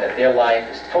notion that their life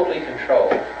is totally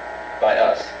controlled by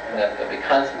us, and that there'll be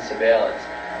constant surveillance.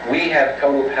 We have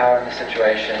total power in the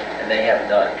situation, and they have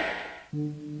none.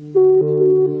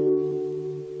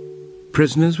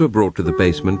 Prisoners were brought to the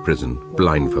basement prison,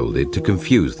 blindfolded, to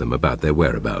confuse them about their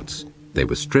whereabouts. They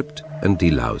were stripped and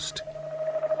deloused.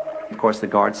 Of course, the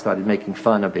guards started making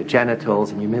fun of their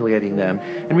genitals and humiliating them.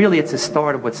 And really, it's the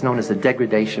start of what's known as the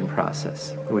degradation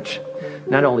process, which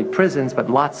not only prisons, but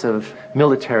lots of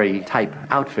military-type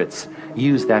outfits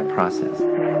use that process.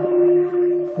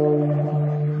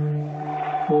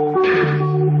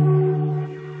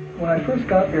 When I first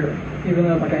got here, even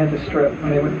though I had to strip, when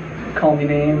they would call me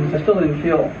names, I still didn't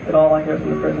feel at all like I was in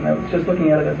the prison. I was just looking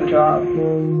at it as a job.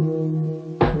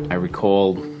 I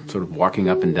recall sort of walking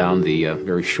up and down the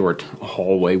very short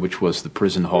hallway, which was the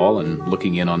prison hall, and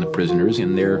looking in on the prisoners,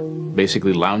 and they're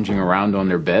basically lounging around on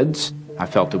their beds. I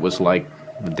felt it was like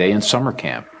a day in summer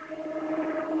camp.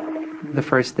 The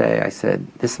first day I said,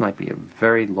 this might be a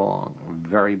very long,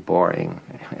 very boring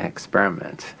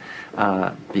experiment,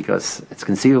 because it's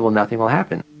conceivable nothing will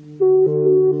happen.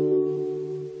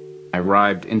 I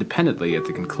arrived independently at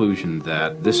the conclusion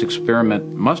that this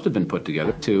experiment must have been put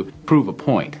together to prove a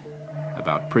point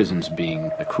about prisons being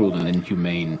a cruel and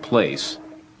inhumane place,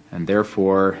 and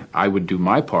therefore I would do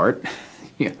my part,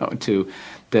 to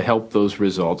help those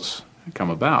results come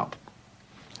about.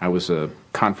 I was a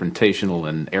confrontational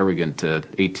and arrogant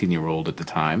 18-year-old at the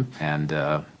time, and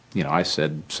I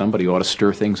said somebody ought to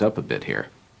stir things up a bit here.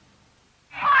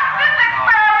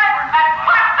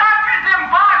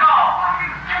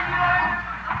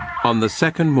 On the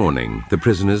second morning, the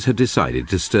prisoners had decided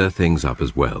to stir things up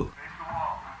as well.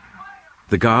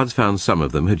 The guards found some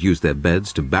of them had used their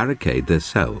beds to barricade their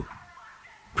cell.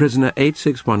 Prisoner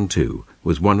 8612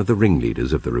 was one of the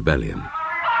ringleaders of the rebellion.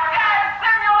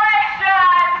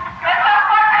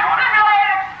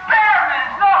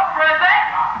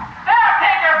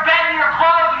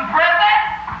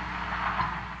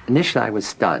 Initially, I was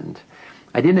stunned.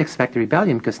 I didn't expect a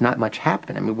rebellion because not much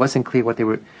happened. I mean, it wasn't clear what they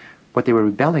were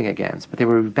rebelling against, but they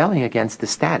were rebelling against the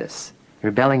status,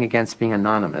 rebelling against being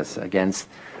anonymous, against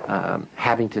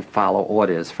having to follow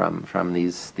orders from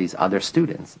these other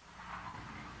students.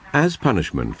 As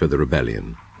punishment for the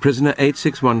rebellion, prisoner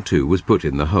 8612 was put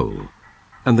in the hole,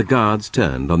 and the guards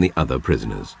turned on the other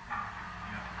prisoners.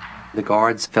 The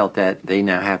guards felt that they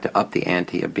now have to up the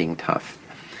ante of being tough.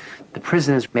 The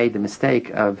prisoners made the mistake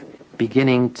of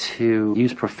beginning to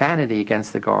use profanity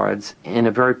against the guards in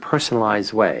a very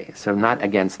personalized way. So not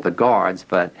against the guards,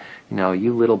 but,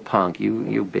 you little punk,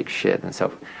 you big shit, and so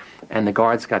forth. And the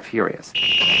guards got furious.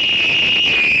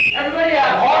 Everybody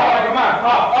out! All right, come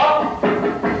on.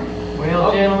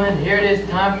 And here it is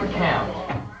time for count.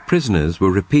 Prisoners were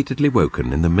repeatedly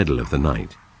woken in the middle of the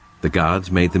night. The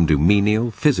guards made them do menial,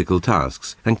 physical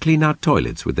tasks and clean out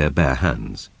toilets with their bare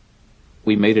hands.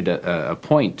 We made it a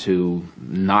point to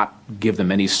not give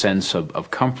them any sense of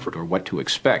comfort or what to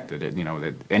expect,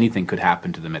 that anything could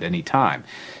happen to them at any time,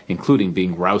 including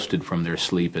being rousted from their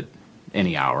sleep at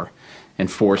any hour and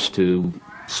forced to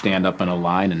stand up in a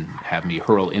line and have me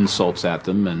hurl insults at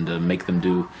them and make them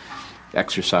do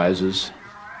exercises.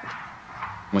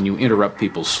 When you interrupt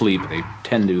people's sleep, they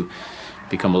tend to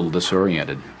become a little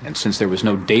disoriented. And since there was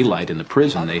no daylight in the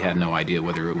prison, they had no idea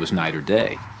whether it was night or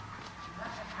day.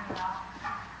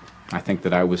 I think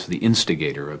that I was the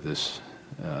instigator of this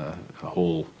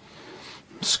whole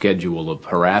schedule of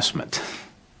harassment.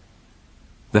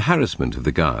 The harassment of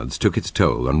the guards took its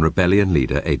toll on rebellion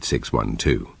leader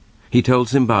 8612. He told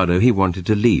Zimbardo he wanted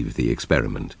to leave the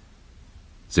experiment.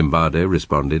 Zimbardo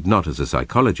responded not as a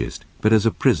psychologist, but as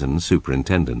a prison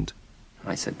superintendent.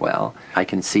 I said, well, I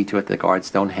can see to it the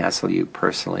guards don't hassle you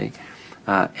personally,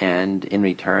 and in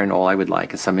return all I would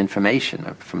like is some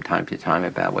information from time to time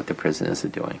about what the prisoners are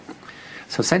doing.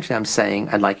 So essentially I'm saying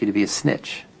I'd like you to be a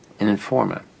snitch, an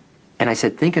informer. And I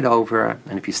said, think it over,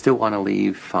 and if you still want to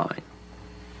leave, fine.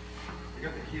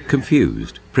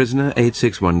 Confused, prisoner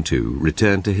 8612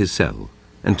 returned to his cell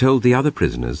and told the other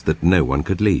prisoners that no one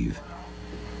could leave.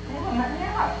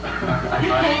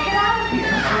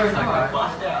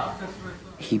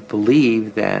 He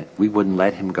believed that we wouldn't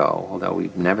let him go, although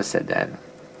we've never said that.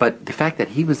 But the fact that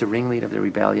he was the ringleader of the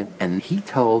rebellion, and he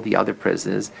told the other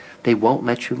prisoners, they won't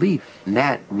let you leave. And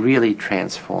that really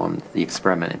transformed the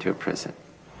experiment into a prison.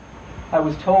 I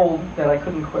was told that I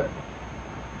couldn't quit.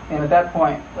 And at that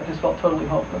point, I just felt totally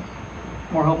hopeless.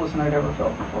 More hopeless than I'd ever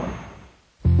felt before.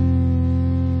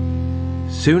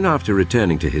 Soon after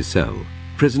returning to his cell,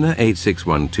 prisoner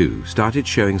 8612 started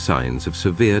showing signs of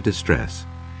severe distress.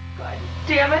 God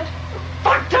damn it!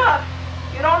 Fucked up!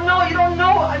 You don't know!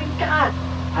 I mean, God!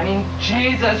 I mean,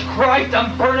 Jesus Christ,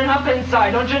 I'm burning up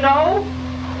inside, don't you know?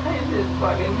 I just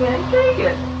fucking can't take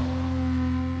it.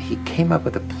 He came up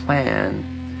with a plan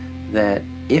that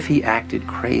if he acted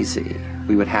crazy,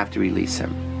 we would have to release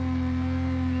him.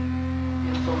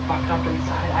 I'm so fucked up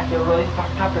inside. I feel really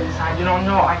fucked up inside. You don't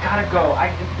know. I gotta go.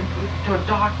 To a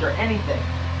doctor, anything.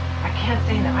 I can't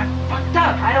say that. I'm fucked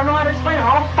up. I don't know how to explain it.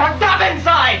 I'm all fucked up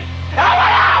inside.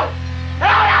 Out!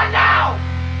 Now!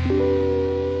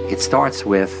 It starts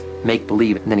with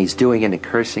make-believe, and then he's doing it and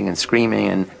cursing and screaming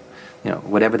and,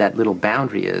 whatever that little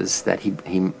boundary is that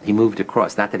he moved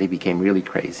across. Not that he became really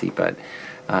crazy, but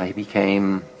he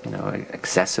became,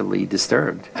 excessively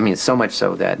disturbed. I mean, so much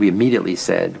so that we immediately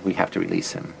said we have to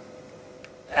release him.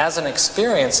 As an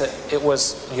experience, it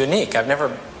was unique. I've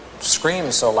never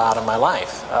screamed so loud in my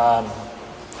life.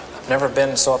 I've never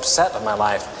been so upset in my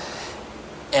life.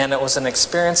 And it was an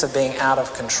experience of being out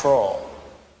of control.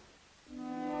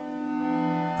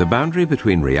 The boundary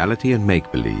between reality and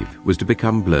make-believe was to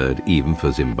become blurred even for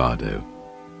Zimbardo.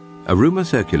 A rumor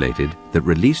circulated that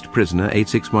released prisoner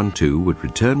 8612 would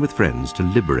return with friends to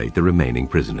liberate the remaining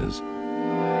prisoners.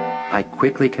 I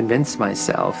quickly convinced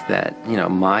myself that,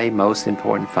 my most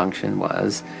important function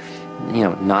was,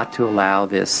 not to allow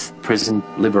this prison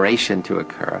liberation to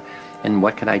occur. And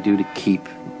what could I do to keep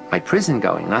my prison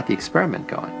going, not the experiment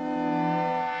going?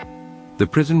 The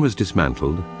prison was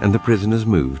dismantled and the prisoners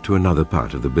moved to another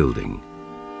part of the building.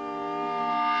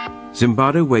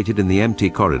 Zimbardo waited in the empty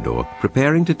corridor,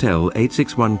 preparing to tell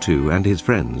 8612 and his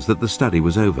friends that the study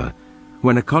was over,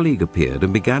 when a colleague appeared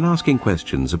and began asking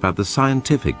questions about the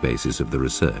scientific basis of the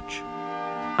research.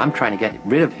 I'm trying to get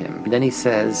rid of him. Then he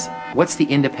says, what's the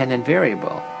independent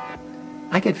variable?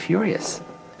 I get furious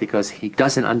because he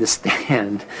doesn't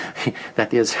understand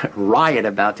that there's a riot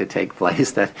about to take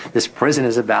place, that this prison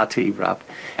is about to erupt.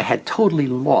 I had totally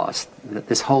lost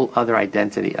this whole other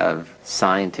identity of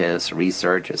scientists,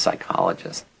 researchers,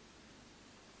 psychologists.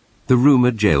 The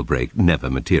rumored jailbreak never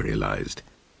materialized.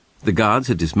 The guards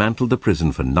had dismantled the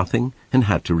prison for nothing and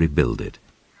had to rebuild it.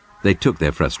 They took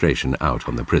their frustration out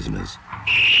on the prisoners.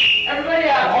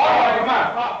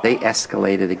 They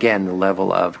escalated again the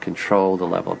level of control, the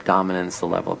level of dominance, the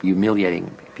level of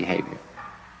humiliating behavior.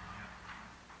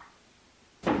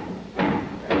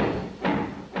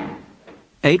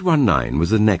 "819 was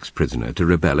the next prisoner to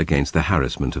rebel against the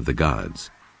harassment of the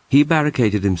guards. He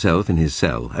barricaded himself in his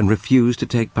cell and refused to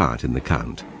take part in the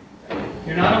count.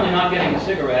 You're not only not getting a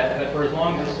cigarette, but for as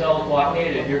long as the cell's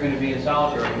blockaded, you're going to be in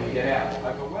solitary when you get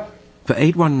out. For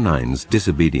 819's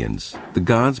disobedience, the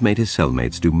guards made his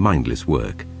cellmates do mindless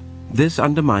work. This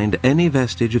undermined any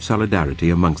vestige of solidarity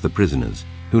amongst the prisoners,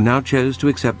 who now chose to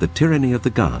accept the tyranny of the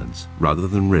guards rather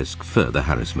than risk further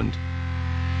harassment.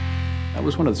 That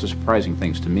was one of the surprising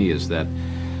things to me, is that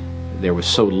there was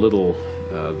so little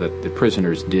that the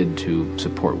prisoners did to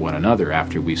support one another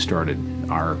after we started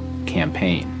our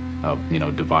campaign of,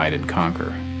 divide and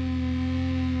conquer.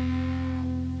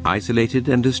 Isolated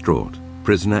and distraught,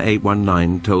 prisoner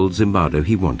 819 told Zimbardo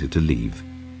he wanted to leave.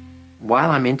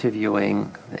 While I'm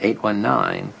interviewing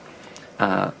 819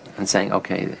 and saying,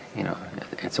 okay,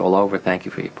 it's all over, thank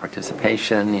you for your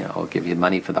participation, I'll give you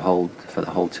money for the whole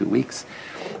 2 weeks,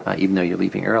 even though you're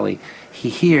leaving early, he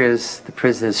hears the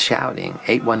prisoners shouting,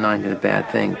 819 did a bad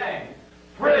thing.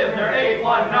 Prisoner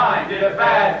 819 did a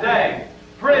bad thing.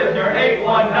 Prisoner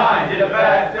 819 did a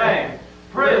bad thing.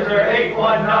 Prisoner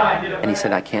 819 did a bad thing. And he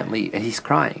said, I can't leave. And he's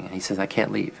crying. And he says, I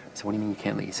can't leave. I said, what do you mean you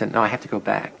can't leave? He said, no, I have to go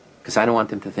back, because I don't want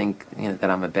them to think that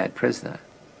I'm a bad prisoner.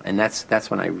 And that's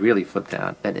when I really flipped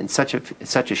out. That in such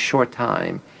a short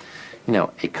time,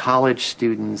 a college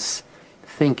student's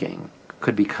thinking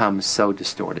could become so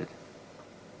distorted.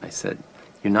 I said,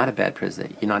 you're not a bad prisoner.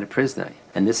 You're not a prisoner.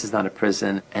 And this is not a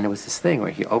prison. And it was this thing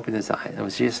where he opened his eyes. It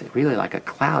was just really like a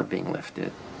cloud being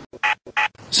lifted.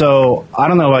 So I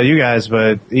don't know about you guys,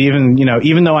 but even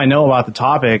though I know about the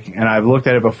topic and I've looked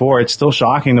at it before, it's still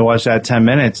shocking to watch that 10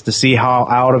 minutes to see how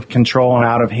out of control and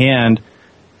out of hand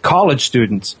college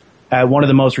students at one of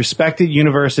the most respected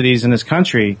universities in this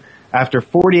country, after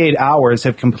 48 hours,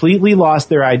 have completely lost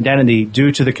their identity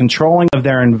due to the controlling of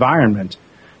their environment.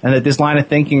 And that this line of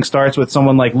thinking starts with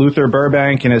someone like Luther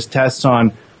Burbank and his tests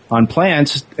on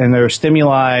plants and their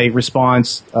stimuli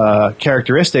response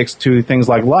characteristics to things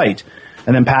like light.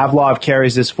 And then Pavlov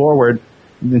carries this forward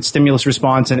in stimulus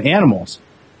response in animals.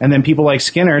 And then people like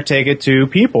Skinner take it to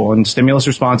people and stimulus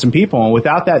response in people. And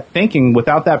without that thinking,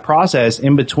 without that process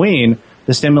in between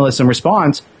the stimulus and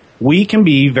response, we can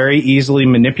be very easily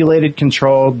manipulated,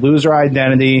 controlled, lose our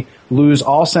identity, lose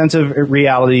all sense of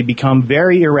reality, become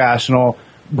very irrational,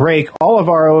 break all of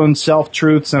our own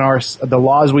self-truths and the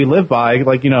laws we live by.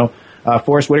 Like,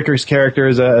 Forrest Whitaker's character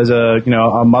is a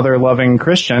mother-loving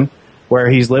Christian, where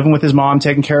he's living with his mom,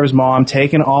 taking care of his mom,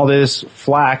 taking all this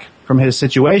flack from his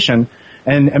situation.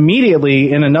 And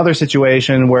immediately in another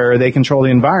situation where they control the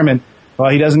environment, well,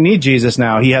 he doesn't need Jesus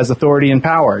now. He has authority and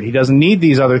power. He doesn't need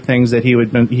these other things that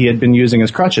he had been using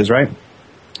as crutches, right?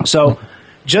 So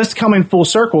just coming full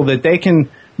circle that they can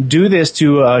do this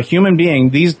to a human being.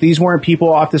 These weren't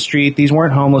people off the street. These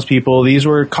weren't homeless people. These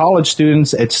were college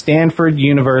students at Stanford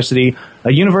University,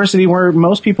 a university where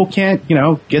most people can't,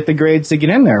 get the grades to get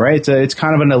in there, right? It's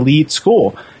kind of an elite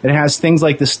school. It has things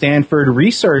like the Stanford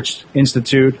Research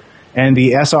Institute and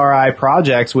the SRI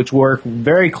projects, which work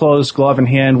very close glove in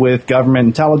hand with government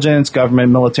intelligence,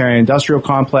 government military industrial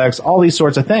complex, all these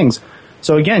sorts of things.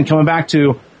 So again, coming back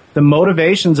to the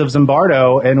motivations of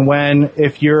Zimbardo, and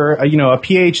if you're a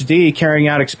PhD carrying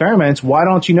out experiments, why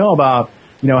don't you know about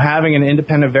having an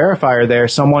independent verifier there,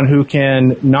 someone who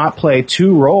can not play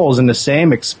two roles in the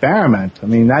same experiment? I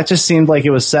mean, that just seemed like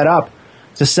it was set up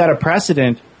to set a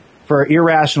precedent for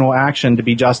irrational action to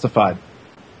be justified,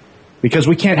 because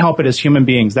we can't help it as human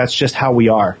beings. That's just how we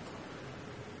are.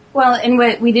 Well, and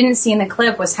what we didn't see in the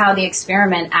clip was how the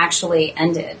experiment actually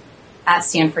ended at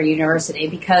Stanford University,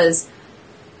 because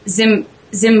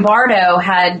Zimbardo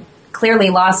had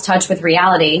clearly lost touch with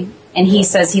reality, and he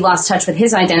says he lost touch with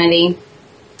his identity.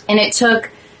 And it took,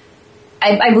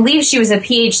 I believe she was a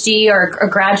PhD or a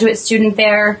graduate student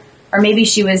there, or maybe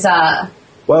she was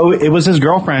Well, it was his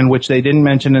girlfriend, which they didn't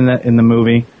mention in the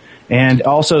movie, and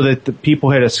also that the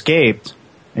people had escaped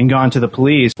and gone to the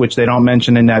police, which they don't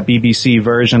mention in that BBC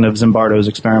version of Zimbardo's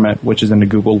experiment, which is in the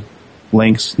Google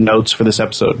links notes for this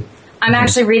episode. I'm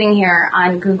actually reading here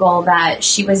on Google that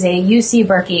she was a UC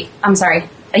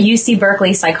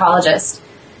Berkeley psychologist.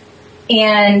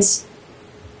 And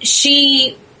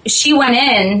she went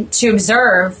in to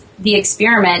observe the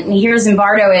experiment, and here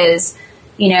Zimbardo is,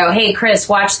 hey, Chris,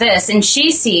 watch this. And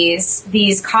she sees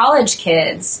these college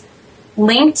kids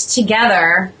linked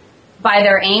together by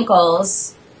their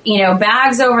ankles,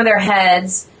 bags over their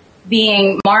heads,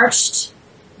 being marched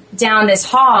down this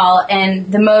hall,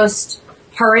 and the most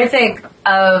horrific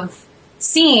of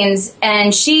scenes,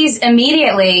 and she's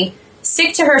immediately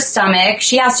sick to her stomach.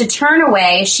 She has to turn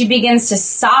away. She begins to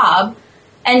sob,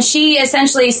 and she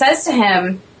essentially says to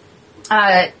him,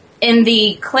 in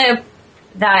the clip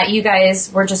that you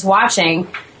guys were just watching,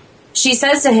 she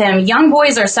says to him, young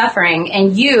boys are suffering,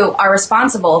 and you are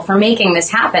responsible for making this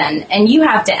happen, and you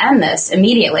have to end this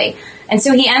immediately. And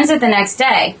so he ends it the next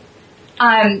day.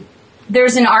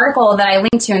 There's an article that I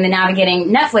linked to in the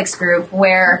Navigating Netflix group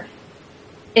where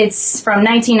It's from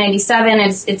 1997.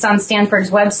 It's on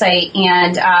Stanford's website,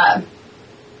 and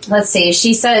let's see.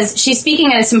 She says she's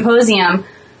speaking at a symposium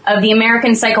of the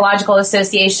American Psychological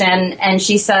Association, and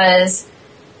she says,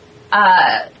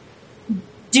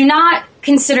 "Do not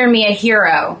consider me a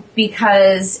hero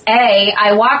because A,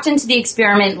 I walked into the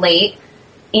experiment late,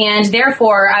 and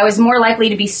therefore I was more likely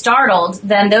to be startled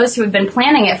than those who have been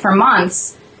planning it for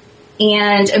months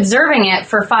and observing it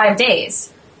for 5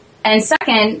 days. And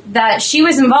second, that she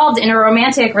was involved in a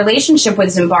romantic relationship with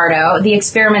Zimbardo, the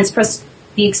experiment's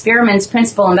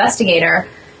principal investigator,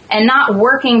 and not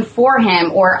working for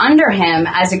him or under him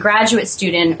as a graduate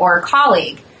student or a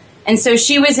colleague. And so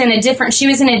he was not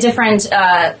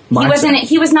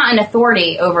an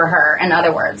authority over her, in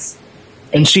other words.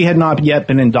 And she had not yet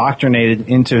been indoctrinated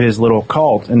into his little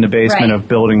cult in the basement of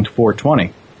Building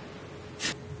 420.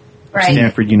 Right.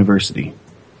 Stanford University.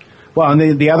 Well,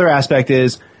 and the other aspect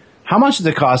is, how much does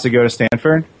it cost to go to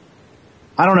Stanford?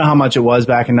 I don't know how much it was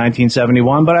back in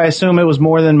 1971, but I assume it was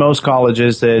more than most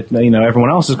colleges that everyone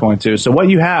else is going to. So what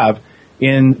you have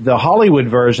in the Hollywood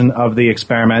version of the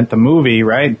experiment, the movie,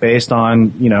 right, based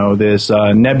on this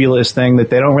nebulous thing that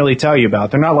they don't really tell you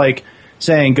about. They're not like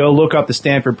saying, go look up the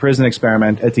Stanford prison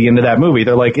experiment at the end of that movie.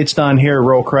 They're like, it's done, here,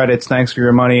 roll credits, thanks for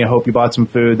your money, I hope you bought some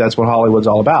food. That's what Hollywood's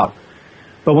all about.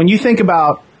 But when you think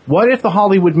about, what if the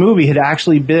Hollywood movie had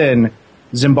actually been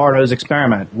Zimbardo's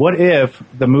experiment? What if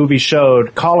the movie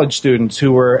showed college students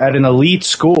who were at an elite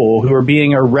school who were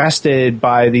being arrested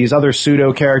by these other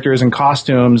pseudo characters in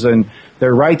costumes and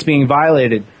their rights being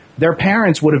violated? Their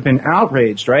parents would have been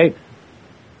outraged, right?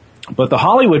 But the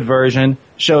Hollywood version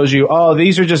shows you, oh,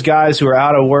 these are just guys who are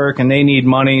out of work and they need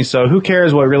money, so who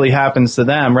cares what really happens to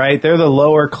them, right? They're the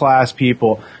lower class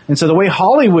people. And so the way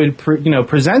Hollywood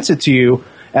presents it to you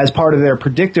as part of their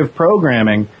predictive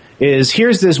programming is,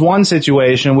 here's this one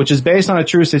situation which is based on a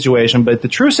true situation, but the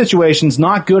true situation's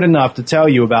not good enough to tell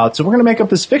you about, so we're going to make up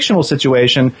this fictional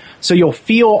situation so you'll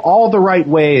feel all the right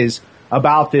ways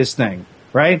about this thing,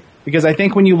 right? Because I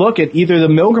think when you look at either the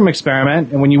Milgram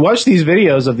experiment, and when you watch these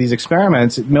videos of these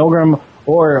experiments, Milgram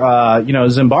or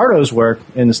Zimbardo's work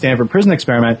in the Stanford prison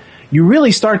experiment, you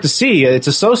really start to see it's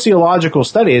a sociological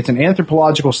study, it's an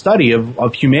anthropological study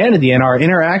of humanity and our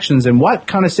interactions and what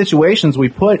kind of situations we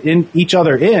put in each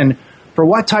other in for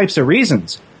what types of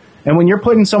reasons. And when you're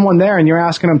putting someone there and you're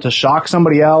asking them to shock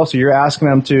somebody else, or you're asking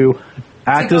them to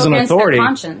act as an authority,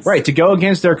 right, to go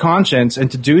against their conscience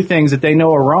and to do things that they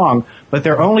know are wrong, but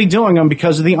they're only doing them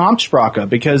because of the Amtssprache,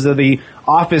 because of the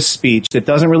office speech that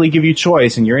doesn't really give you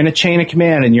choice, and you're in a chain of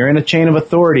command and you're in a chain of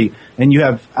authority, and you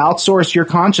have outsourced your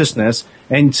consciousness,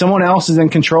 and someone else is in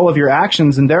control of your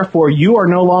actions, and therefore you are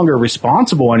no longer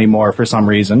responsible anymore for some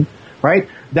reason, right?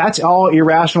 That's all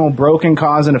irrational, broken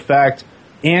cause and effect,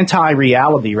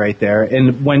 anti-reality right there.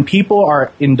 And when people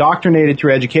are indoctrinated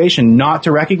through education not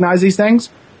to recognize these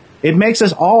things, it makes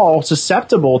us all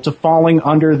susceptible to falling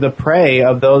under the prey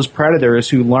of those predators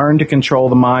who learn to control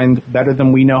the mind better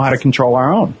than we know how to control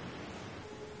our own.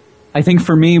 I think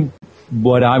for me,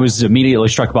 what I was immediately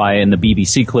struck by in the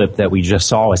BBC clip that we just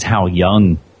saw is how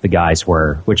young the guys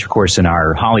were, which of course in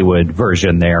our Hollywood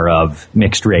version they're of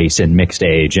mixed race and mixed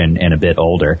age and a bit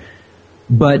older.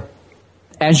 But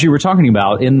as you were talking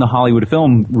about in the Hollywood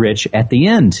film, Rich, at the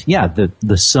end,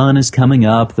 the sun is coming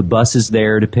up, the bus is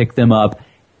there to pick them up.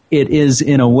 It is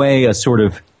in a way a sort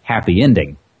of happy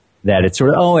ending, that it's sort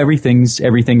of, oh, everything's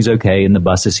okay and the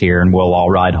bus is here and we'll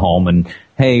all ride home and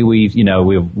hey,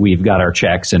 we've got our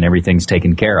checks and everything's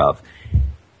taken care of.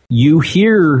 You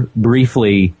hear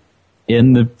briefly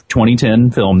in the 2010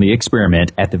 film, The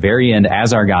Experiment, at the very end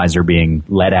as our guys are being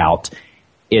let out,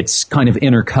 it's kind of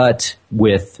intercut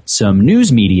with some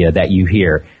news media that you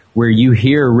hear, where you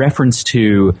hear reference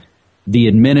to the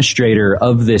administrator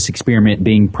of this experiment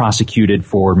being prosecuted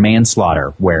for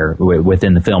manslaughter, where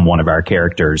within the film one of our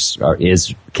characters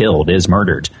is killed, is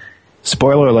murdered.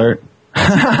 Spoiler alert.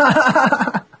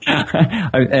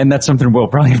 And that's something we'll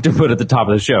probably have to put at the top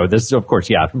of the show. This, of course,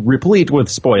 replete with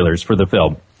spoilers for the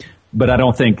film. But I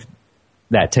don't think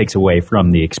that takes away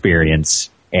from the experience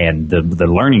and the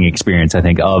learning experience, I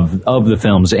think, of the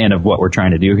films and of what we're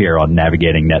trying to do here on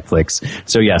Navigating Netflix.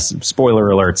 So yes, spoiler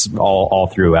alerts all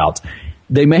throughout.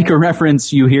 They make a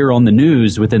reference you hear on the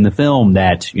news within the film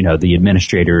that, the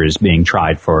administrator is being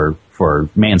tried for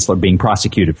manslaughter, being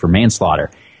prosecuted for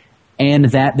manslaughter. And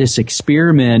that this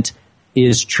experiment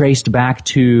is traced back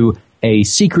to a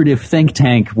secretive think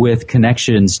tank with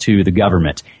connections to the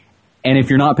government. And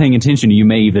if you're not paying attention, you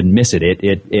may even miss it.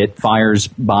 It fires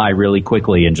by really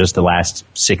quickly in just the last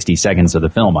 60 seconds of the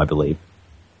film, I believe.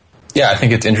 Yeah, I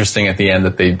think it's interesting at the end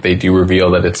that they do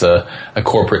reveal that it's a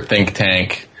corporate think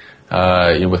tank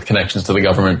with connections to the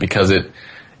government, because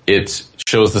it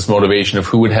shows this motivation of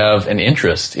who would have an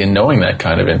interest in knowing that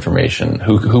kind of information,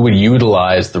 who would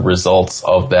utilize the results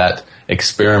of that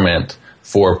experiment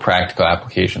for practical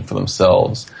application for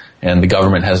themselves. And the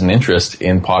government has an interest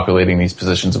in populating these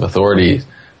positions of authority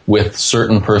with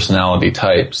certain personality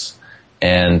types.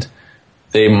 And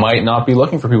they might not be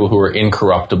looking for people who are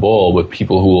incorruptible, but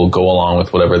people who will go along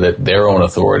with whatever that their own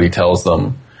authority tells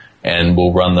them and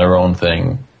will run their own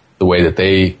thing the way that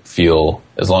they feel,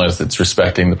 as long as it's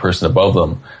respecting the person above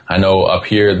them. I know up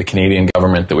here, the Canadian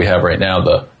government that we have right now,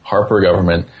 the Harper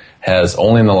government, has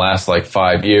only in the last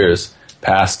 5 years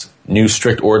passed new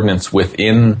strict ordinance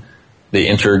within the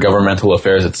intergovernmental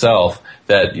affairs itself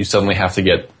that you suddenly have to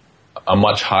get a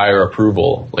much higher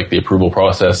approval. Like, the approval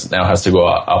process now has to go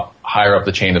up higher up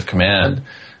the chain of command,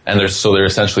 and they're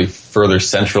essentially further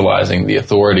centralizing the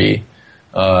authority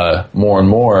more and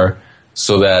more,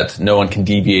 so that no one can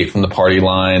deviate from the party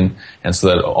line, and so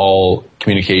that all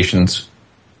communications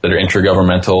that are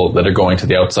intergovernmental, that are going to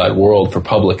the outside world for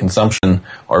public consumption,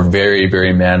 are very,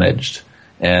 very managed.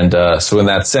 And so in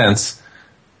that sense,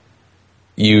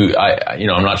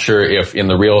 I'm not sure if in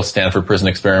the real Stanford prison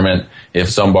experiment, if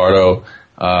Zimbardo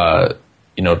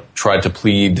tried to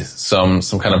plead some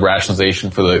kind of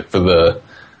rationalization for the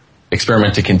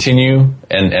experiment to continue,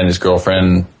 and his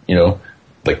girlfriend,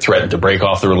 threatened to break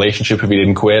off the relationship if he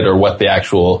didn't quit, or what the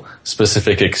actual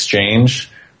specific exchange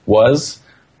was.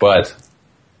 But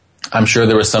I'm sure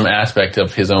there was some aspect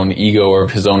of his own ego or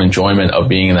of his own enjoyment of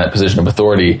being in that position of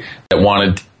authority that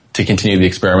wanted to continue the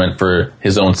experiment for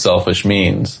his own selfish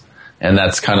means. And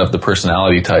that's kind of the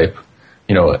personality type,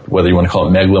 whether you want to call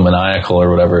it megalomaniacal or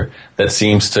whatever, that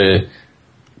seems to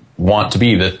want to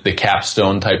be the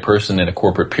capstone type person in a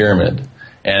corporate pyramid.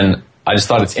 And I just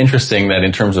thought it's interesting that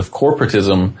in terms of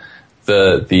corporatism,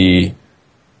 the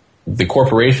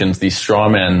corporations, these straw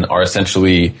men, are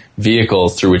essentially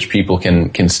vehicles through which people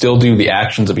can still do the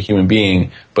actions of a human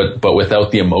being, but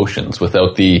without the emotions,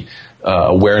 without the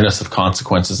awareness of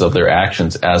consequences of their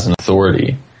actions as an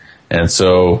authority. And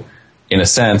so, in a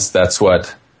sense, that's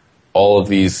what all of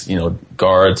these,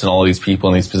 guards and all of these people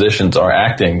in these positions are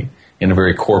acting in a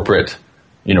very corporate,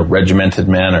 regimented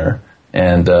manner,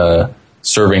 and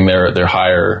serving their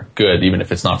higher good, even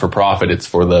if it's not for profit. It's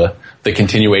for the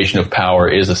continuation of power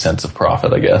is a sense of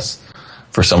profit, I guess,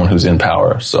 for someone who's in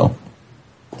power. So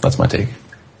that's my take.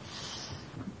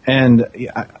 And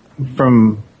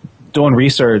from doing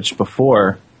research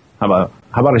before, how about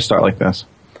I start like this?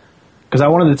 Because I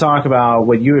wanted to talk about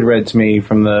what you had read to me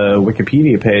from the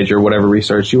Wikipedia page, or whatever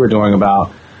research you were doing,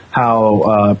 about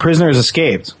how prisoners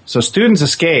escaped. So students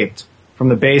escaped from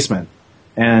the basement,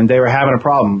 and they were having a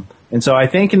problem. And so I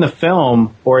think in the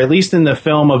film, or at least in the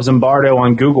film of Zimbardo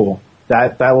on Google,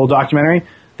 that little documentary,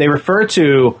 they refer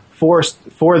to four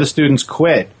of the students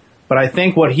quit. But I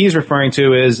think what he's referring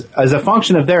to is, as a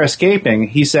function of their escaping,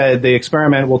 he said the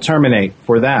experiment will terminate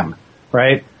for them,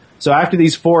 right? So after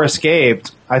these 4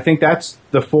 escaped, I think that's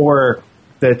the 4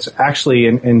 that's actually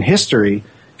in history.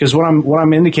 Because what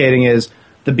I'm indicating is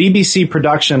the BBC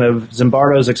production of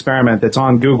Zimbardo's experiment that's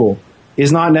on Google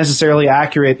is not necessarily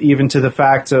accurate even to the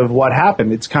fact of what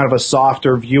happened. It's kind of a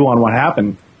softer view on what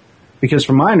happened. Because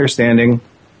from my understanding,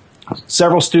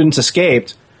 several students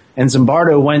escaped, and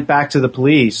Zimbardo went back to the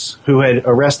police who had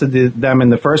arrested them in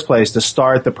the first place to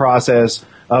start the process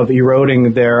of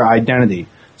eroding their identity.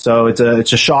 So it's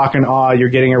a shock and awe. You're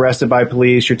getting arrested by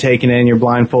police. You're taken in. You're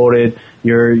blindfolded.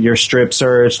 You're strip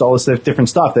searched. All this different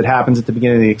stuff that happens at the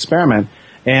beginning of the experiment.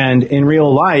 And in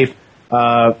real life,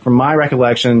 from my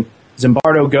recollection,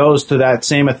 Zimbardo goes to that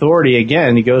same authority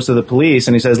again. He goes to the police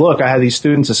and he says, "Look, I had these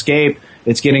students escape.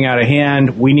 It's getting out of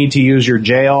hand. We need to use your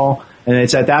jail." And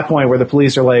it's at that point where the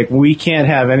police are like, "We can't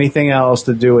have anything else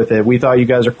to do with it. We thought you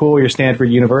guys are cool. You're Stanford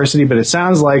University, but it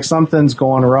sounds like something's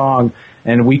going wrong,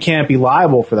 and we can't be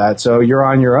liable for that. So you're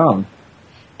on your own."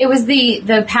 It was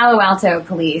the Palo Alto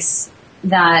police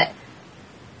that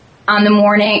on the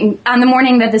morning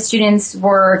that the students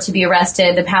were to be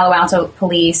arrested, the Palo Alto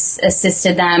police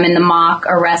assisted them in the mock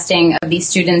arresting of these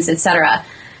students, etc.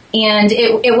 And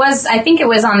it was, I think it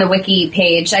was on the wiki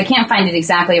page. I can't find it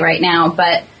exactly right now,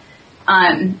 but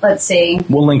let's see.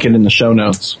 We'll link it in the show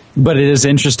notes. But it is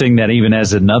interesting that even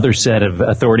as another set of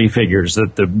authority figures,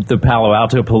 that the Palo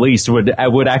Alto police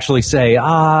would actually say,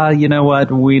 you know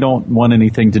what, we don't want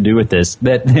anything to do with this.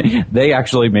 That they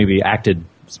actually maybe acted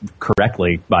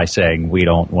correctly by saying, we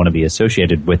don't want to be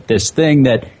associated with this thing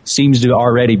that seems to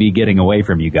already be getting away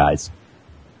from you guys.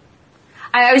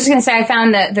 I was just going to say, I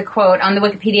found the quote on the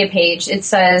Wikipedia page. It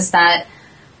says that,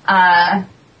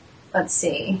 let's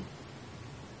see.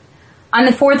 On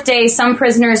the fourth day, some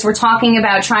prisoners were talking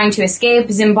about trying to escape.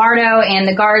 Zimbardo and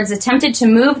the guards attempted to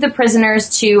move the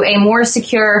prisoners to a more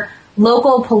secure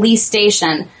local police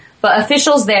station, but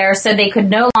officials there said they could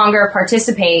no longer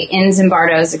participate in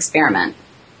Zimbardo's experiment.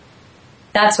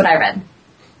 That's what I read.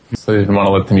 So they didn't want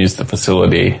to let them use the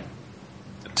facility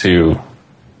to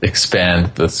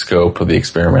expand the scope of the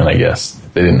experiment, I guess.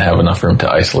 They didn't have enough room to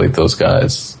isolate those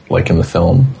guys, like in the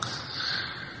film.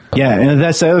 Yeah, and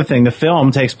that's the other thing. The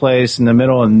film takes place in the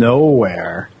middle of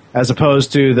nowhere, as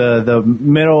opposed to the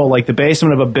middle, like the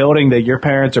basement of a building that your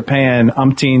parents are paying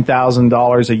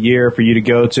 $1,000 a year for you to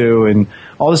go to and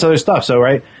all this other stuff. So,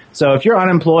 right? So if you're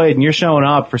unemployed and you're showing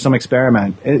up for some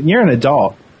experiment, you're an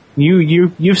adult.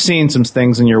 You've seen some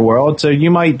things in your world, so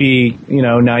you might be,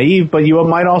 naive, but you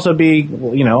might also be,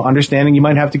 understanding you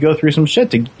might have to go through some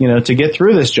shit to get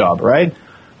through this job, right?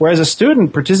 Whereas a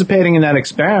student participating in that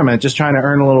experiment, just trying to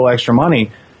earn a little extra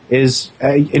money, is,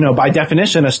 by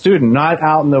definition, a student, not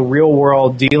out in the real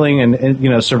world dealing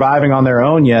and surviving on their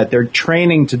own yet. They're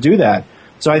training to do that.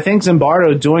 So I think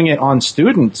Zimbardo doing it on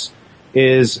students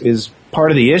is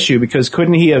part of the issue, because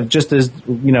couldn't he have just as,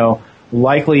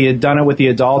 likely had done it with the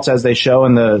adults as they show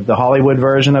in the Hollywood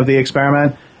version of the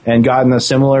experiment and gotten a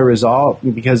similar result?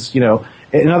 Because,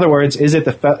 in other words, is it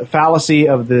the fallacy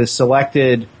of the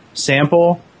selected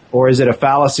sample, or is it a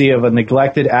fallacy of a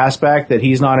neglected aspect that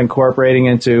he's not incorporating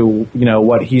into,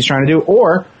 what he's trying to do?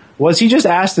 Or was he just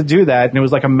asked to do that and it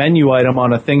was like a menu item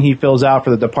on a thing he fills out for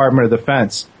the Department of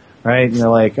Defense, right? And they're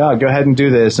like, oh, go ahead and do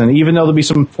this. And even though there'll be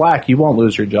some flack, you won't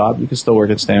lose your job. You can still work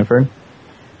at Stanford.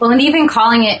 Well, and even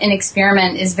calling it an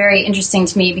experiment is very interesting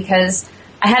to me, because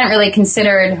I hadn't really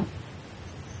considered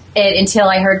it until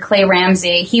I heard Clay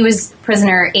Ramsey. He was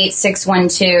prisoner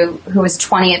 8612, who was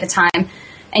 20 at the time.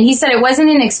 And he said it wasn't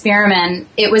an experiment,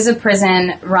 it was a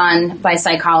prison run by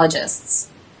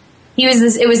psychologists.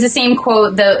 It was the same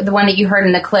quote, the one that you heard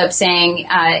in the clip, saying,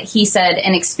 he said,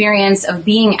 an experience of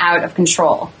being out of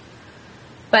control.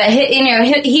 But,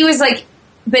 he was like,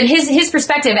 but his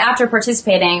perspective after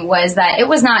participating was that it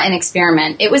was not an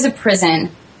experiment, it was a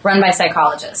prison run by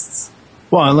psychologists.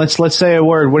 Well, and let's say a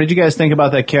word. What did you guys think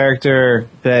about that character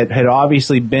that had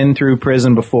obviously been through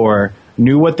prison before,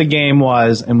 knew what the game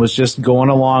was, and was just going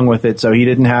along with it so he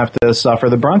didn't have to suffer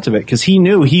the brunt of it? Because he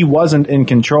knew he wasn't in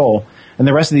control. And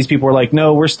the rest of these people were like,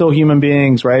 no, we're still human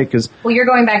beings, right? Well, you're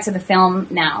going back to the film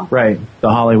now. Right, the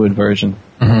Hollywood version.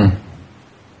 Mm-hmm.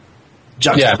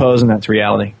 Juxtaposing that to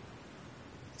reality.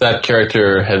 That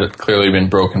character had clearly been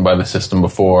broken by the system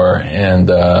before, and,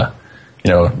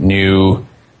 knew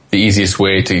the easiest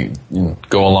way to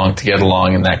go along to get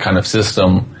along in that kind of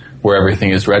system where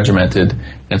everything is regimented.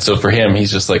 And so for him,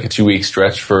 he's just like a 2-week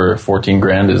stretch for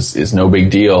 $14,000 is no big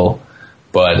deal.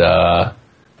 But,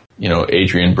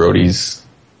 Adrien Brody's,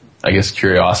 I guess,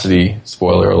 curiosity,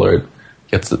 spoiler alert,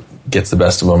 gets the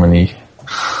best of him, and he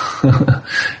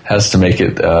has to make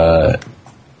it,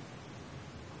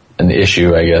 an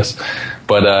issue, I guess.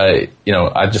 But, I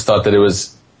just thought that it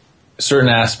was certain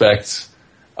aspects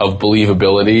of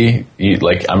believability.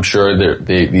 I'm sure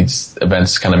these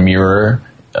events kind of mirror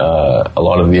a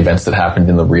lot of the events that happened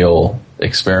in the real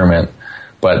experiment,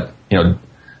 but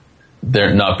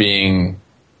they're not being,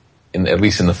 at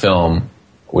least in the film,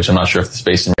 which I'm not sure if it's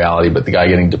based in reality, but the guy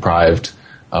getting deprived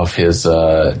of his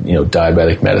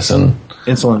diabetic medicine,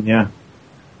 insulin. Yeah,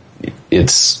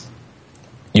 it's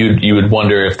you would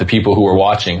wonder if the people who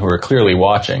are clearly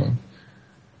watching,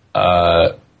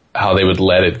 how they would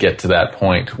let it get to that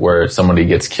point where somebody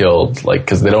gets killed,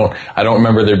 because I don't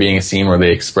remember there being a scene where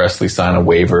they expressly sign a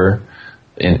waiver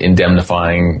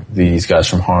indemnifying these guys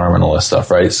from harm and all this stuff,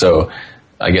 right? So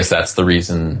I guess that's the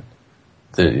reason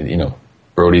that,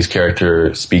 Brody's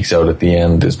character speaks out at the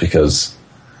end, is because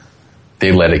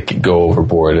they let it go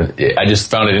overboard. I just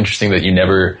found it interesting that you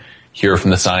never hear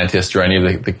from the scientist or any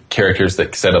of the characters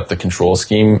that set up the control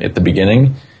scheme at the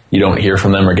beginning. You don't hear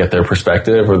from them or get their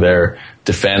perspective or their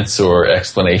defense or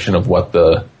explanation of what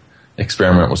the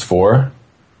experiment was for.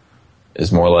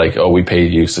 It's more like, oh, we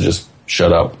paid you, so just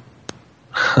shut up.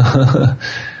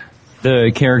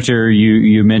 The character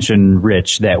you mentioned,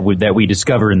 Rich, that we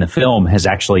discover in the film has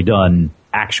actually done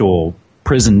actual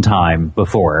prison time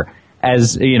before.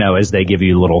 As they give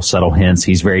you little subtle hints,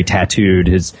 he's very tattooed.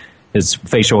 His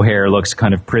facial hair looks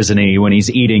kind of prison-y. When he's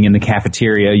eating in the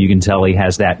cafeteria, you can tell he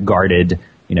has that guarded,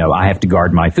 I have to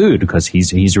guard my food, because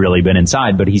he's really been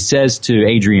inside. But he says to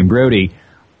Adrien Brody,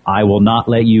 I will not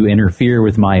let you interfere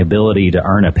with my ability to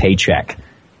earn a paycheck.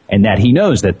 And that he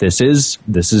knows that this is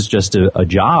just a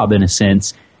job in a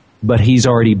sense, but he's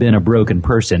already been a broken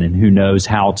person, and who knows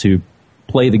how to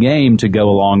play the game to go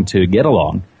along to get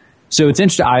along. So it's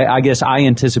interesting. I guess I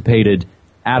anticipated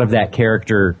out of that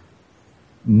character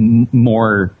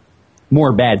more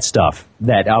bad stuff.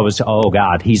 That I was, oh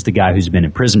God, he's the guy who's been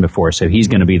in prison before, so he's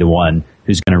going to be the one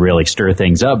who's going to really stir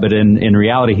things up. But in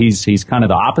reality, he's kind of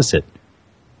the opposite.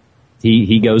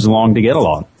 He goes along to get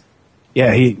along.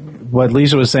 Yeah, what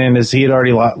Lisa was saying is he had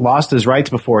already lost his rights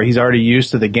before. He's already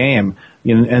used to the game.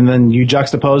 And then you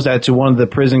juxtapose that to one of the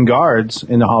prison guards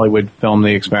in the Hollywood film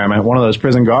The Experiment, one of those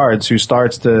prison guards who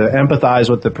starts to empathize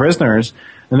with the prisoners.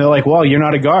 And they're like, well, you're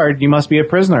not a guard. You must be a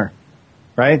prisoner,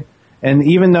 right? And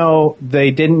even though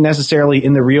they didn't necessarily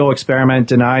in the real experiment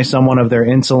deny someone of their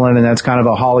insulin, and that's kind of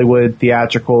a Hollywood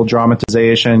theatrical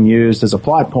dramatization used as a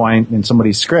plot point in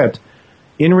somebody's script,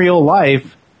 in real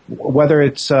life, whether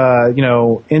it's,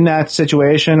 in that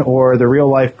situation or the real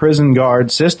life prison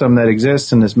guard system that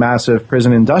exists in this massive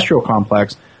prison industrial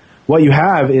complex, what you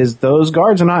have is those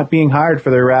guards are not being hired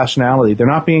for their rationality. They're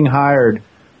not being hired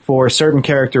for certain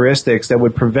characteristics that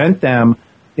would prevent them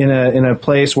in a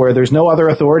place where there's no other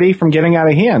authority from getting out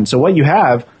of hand. So what you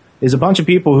have is a bunch of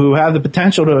people who have the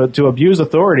potential to abuse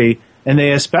authority, and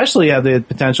they especially have the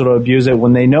potential to abuse it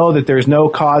when they know that there's no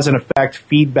cause and effect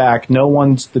feedback. No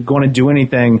one's going to do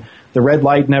anything. The red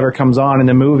light never comes on in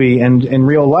the movie. And in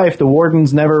real life, the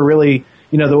warden's never really,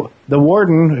 the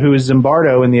warden, who is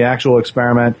Zimbardo in the actual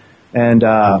experiment, and,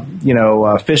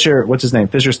 Fisher, what's his name?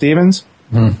 Fisher Stevens?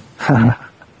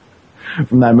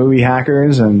 From that movie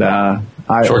Hackers and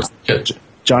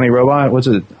Johnny Robot. What's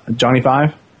it? Johnny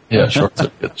Five? Yeah, Short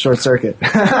Circuit. Short Circuit.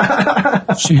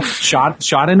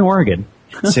 Shot in Oregon.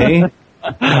 See? You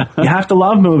have to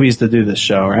love movies to do this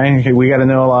show, right? We got to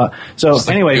know a lot. So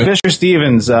anyway, Fisher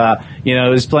Stevens,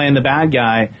 is playing the bad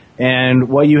guy. And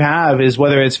what you have is,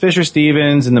 whether it's Fisher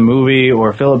Stevens in the movie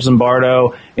or Philip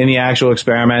Zimbardo in the actual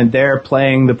experiment, they're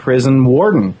playing the prison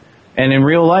warden. And in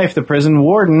real life, the prison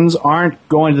wardens aren't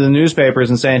going to the newspapers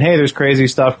and saying, hey, there's crazy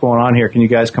stuff going on here. Can you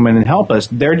guys come in and help us?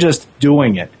 They're just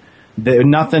doing it.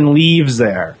 Nothing leaves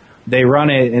there. They run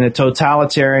it in a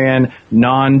totalitarian,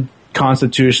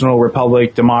 non-constitutional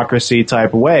republic democracy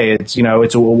type of way. It's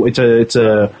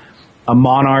a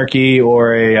monarchy,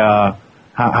 or a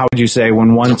how would you say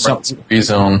when one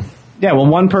zone. Yeah, when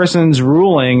one person's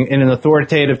ruling in an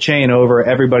authoritative chain over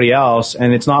everybody else,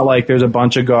 and it's not like there's a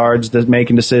bunch of guards that's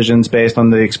making decisions based on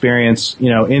the experience,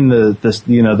 in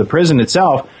the prison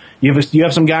itself. You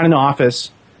have some guy in the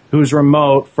office who's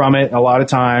remote from it a lot of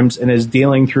times and is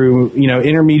dealing through,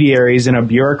 intermediaries in a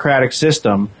bureaucratic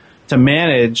system to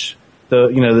manage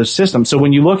the system. So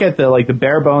when you look at the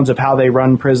bare bones of how they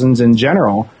run prisons in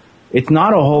general, it's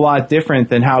not a whole lot different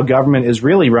than how government is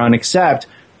really run, except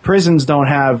prisons don't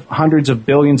have hundreds of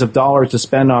billions of dollars to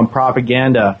spend on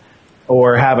propaganda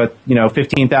or have a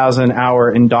 15,000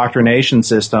 hour indoctrination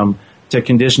system to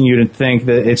condition you to think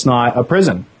that it's not a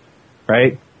prison,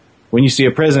 right? When you see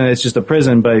a prison, it's just a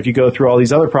prison. But if you go through all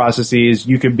these other processes,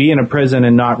 you could be in a prison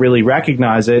and not really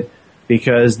recognize it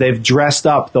because they've dressed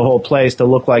up the whole place to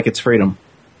look like it's freedom.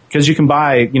 Because you can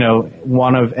buy,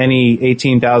 one of any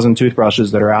 18,000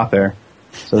 toothbrushes that are out there.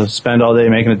 So spend all day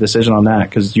making a decision on that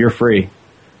because you're free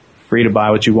to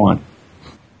buy what you want.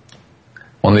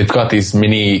 Well, they've got these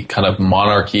mini kind of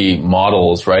monarchy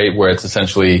models, right, where it's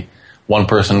essentially one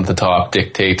person at the top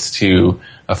dictates to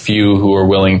a few who are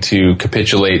willing to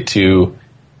capitulate to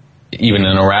even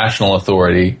an irrational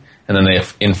authority, and then they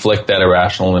inflict that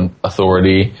irrational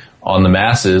authority on the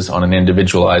masses on an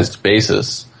individualized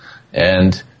basis.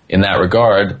 And in that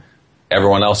regard,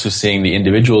 everyone else who's seeing the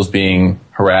individuals being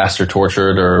harassed or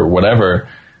tortured or whatever,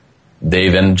 they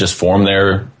then just form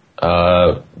their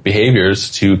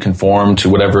behaviors to conform to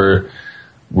whatever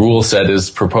rule set is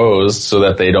proposed so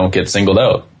that they don't get singled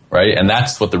out, right? And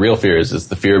that's what the real fear is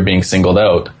the fear of being singled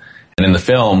out. And in the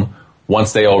film,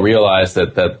 once they all realize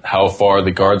that how far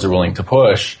the guards are willing to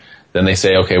push, then they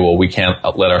say, okay, well, we can't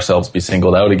let ourselves be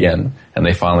singled out again. And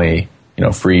they finally,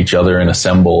 free each other and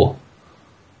assemble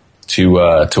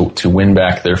to win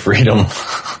back their freedom.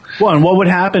 Well, and what would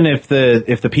happen if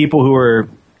the people who were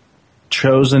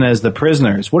chosen as the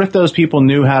prisoners, what if those people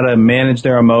knew how to manage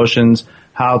their emotions,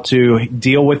 how to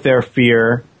deal with their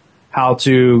fear, how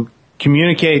to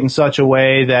communicate in such a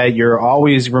way that you're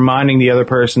always reminding the other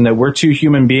person that we're two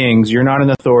human beings, you're not an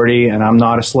authority and I'm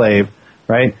not a slave,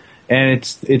 right? And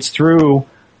it's through,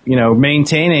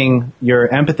 maintaining your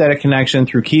empathetic connection,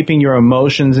 through keeping your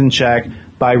emotions in check,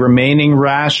 by remaining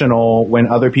rational when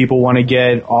other people want to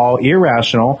get all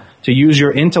irrational, to use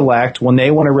your intellect when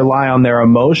they want to rely on their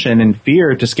emotion and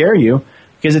fear to scare you.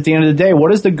 Because at the end of the day,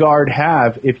 what does the guard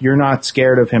have if you're not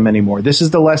scared of him anymore? This is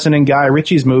the lesson in Guy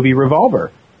Ritchie's movie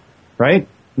Revolver, right?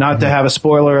 not to have a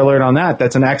spoiler alert on that,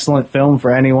 that's an excellent film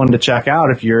for anyone to check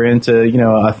out if you're into,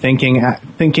 a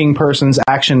thinking person's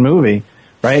action movie,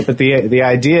 right? But the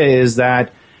idea is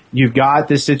that you've got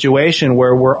this situation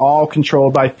where we're all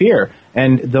controlled by fear.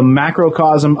 And the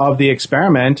macrocosm of the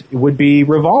experiment would be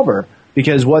Revolver,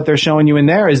 because what they're showing you in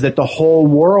there is that the whole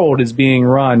world is being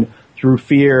run through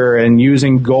fear and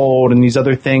using gold and these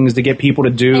other things to get people to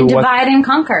do and divide and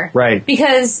conquer. Right.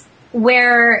 Because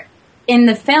where in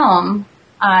the film,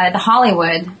 the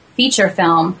Hollywood feature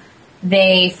film,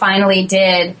 they finally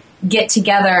did get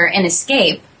together and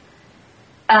escape.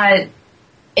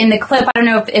 In the clip, I don't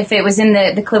know if it was in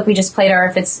the clip we just played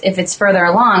or if it's further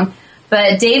along,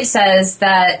 but Dave says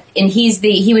that, and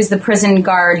he was the prison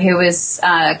guard who was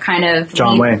kind of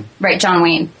John Wayne. Right, John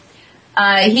Wayne.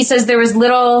 He says there was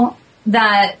little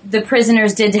that the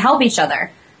prisoners did to help each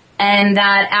other, and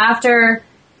that after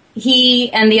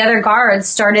he and the other guards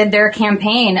started their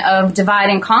campaign of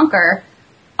divide and conquer,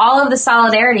 all of the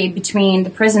solidarity between the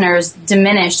prisoners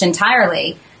diminished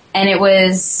entirely, and it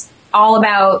was all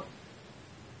about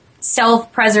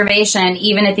self-preservation,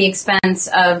 even at the expense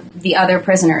of the other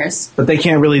prisoners. But they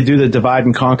can't really do the divide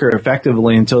and conquer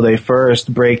effectively until they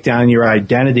first break down your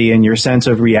identity and your sense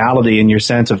of reality and your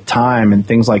sense of time and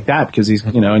things like that, because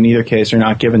in either case, you're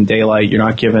not given daylight, you're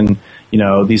not given,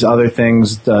 these other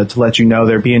things to let you know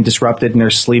they're being disrupted in their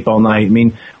sleep all night. I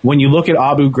mean, when you look at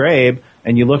Abu Ghraib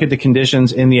and you look at the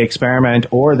conditions in the experiment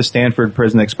or the Stanford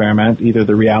prison experiment, either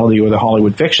the reality or the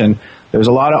Hollywood fiction, there's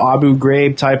a lot of Abu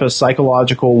Ghraib type of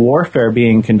psychological warfare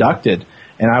being conducted.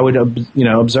 And I would,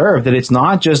 observe that it's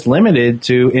not just limited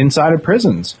to inside of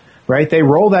prisons, right? They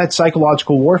roll that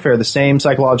psychological warfare, the same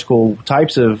psychological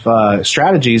types of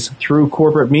strategies through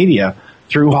corporate media,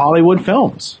 through Hollywood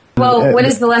films. Well, what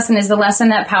is the lesson? Is the lesson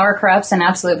that power corrupts and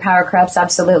absolute power corrupts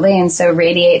absolutely, and so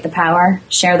radiate the power,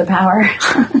 share the power,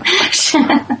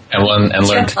 and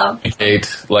learn to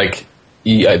communicate.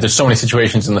 There's so many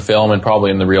situations in the film and probably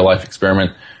in the real life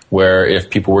experiment where if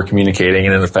people were communicating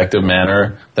in an effective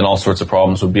manner, then all sorts of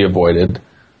problems would be avoided.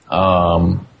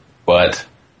 But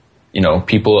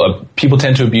people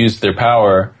tend to abuse their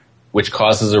power, which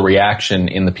causes a reaction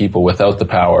in the people without the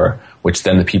power, which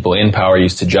then the people in power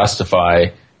use to justify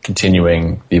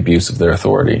continuing the abuse of their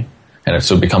authority. And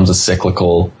so it becomes a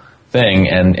cyclical thing.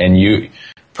 And you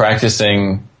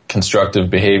practicing constructive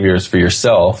behaviors for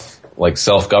yourself, like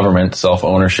self-government,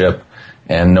 self-ownership,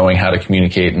 and knowing how to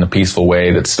communicate in a peaceful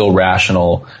way that's still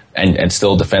rational and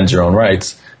still defends your own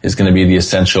rights is going to be the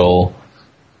essential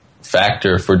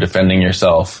factor for defending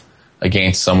yourself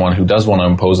against someone who does want to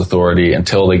impose authority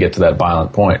until they get to that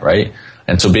violent point, right?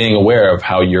 And so being aware of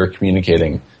how you're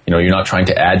communicating, you're not trying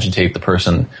to agitate the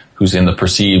person who's in the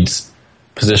perceived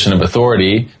position of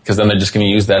authority, because then they're just going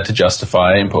to use that to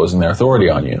justify imposing their authority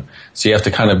on you. So you have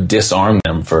to kind of disarm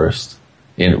them first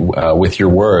with your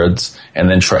words, and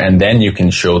then you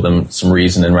can show them some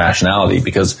reason and rationality.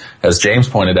 Because as James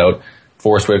pointed out,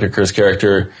 Forrest Whitaker's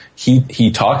character,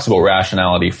 he talks about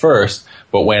rationality first,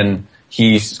 but when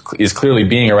he is clearly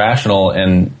being irrational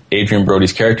and Adrien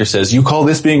Brody's character says, "You call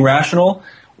this being rational?"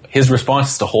 His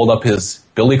response is to hold up his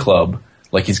billy club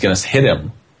like he's going to hit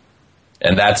him.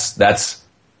 And that's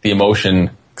the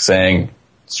emotion saying,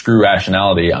 screw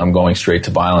rationality, I'm going straight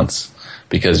to violence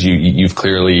because you've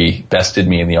clearly bested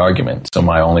me in the argument. So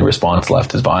my only response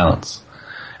left is violence.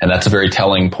 And that's a very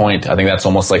telling point. I think that's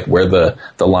almost like where the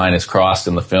line is crossed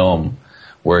in the film,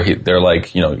 where they're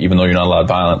like, even though you're not allowed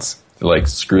violence, they're like,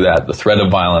 screw that. The threat of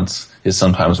violence is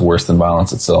sometimes worse than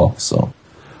violence itself. So.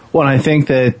 Well, I think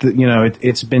that,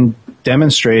 it's been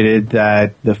demonstrated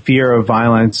that the fear of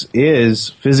violence is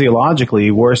physiologically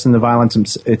worse than the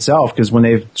violence itself, because when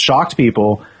they've shocked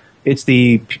people, it's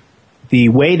the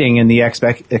waiting and the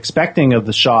expecting of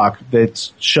the shock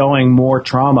that's showing more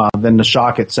trauma than the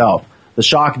shock itself. The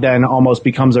shock then almost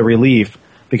becomes a relief,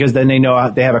 because then they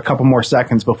know they have a couple more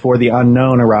seconds before the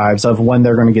unknown arrives of when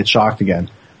they're going to get shocked again,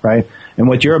 right? And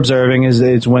what you're observing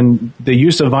is when the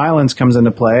use of violence comes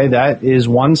into play, that is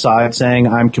one side saying,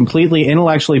 I'm completely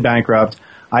intellectually bankrupt.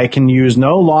 I can use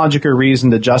no logic or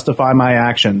reason to justify my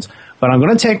actions, but I'm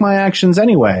going to take my actions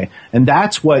anyway. And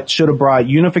that's what should have brought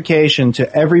unification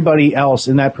to everybody else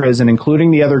in that prison,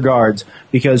 including the other guards,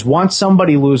 because once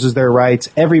somebody loses their rights,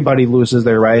 everybody loses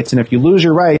their rights. And if you lose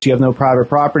your rights, you have no private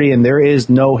property, and there is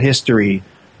no history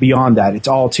beyond that. It's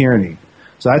all tyranny.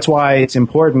 So that's why it's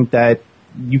important that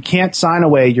you can't sign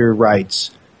away your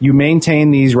rights. You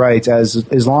maintain these rights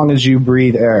as long as you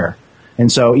breathe air.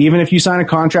 And so even if you sign a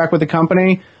contract with a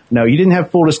company, no, you didn't have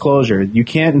full disclosure. You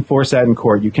can't enforce that in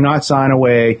court. You cannot sign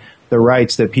away the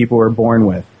rights that people are born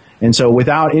with. And so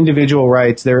without individual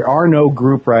rights, there are no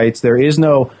group rights. There is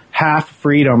no half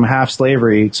freedom, half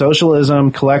slavery.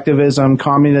 Socialism, collectivism,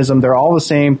 communism, they're all the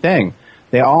same thing.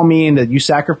 They all mean that you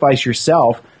sacrifice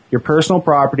yourself, your personal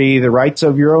property, the rights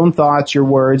of your own thoughts, your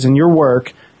words, and your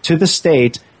work to the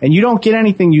state, and you don't get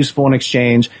anything useful in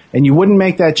exchange, and you wouldn't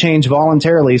make that change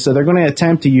voluntarily, so they're going to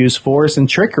attempt to use force and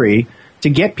trickery to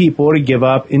get people to give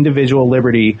up individual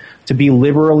liberty, to be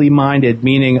liberally minded,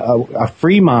 meaning a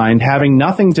free mind having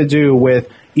nothing to do with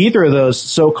either of those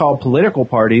so-called political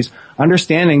parties,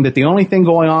 understanding that the only thing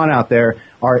going on out there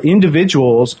are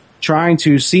individuals trying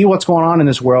to see what's going on in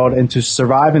this world and to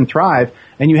survive and thrive,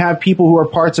 and you have people who are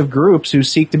parts of groups who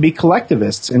seek to be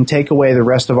collectivists and take away the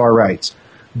rest of our rights.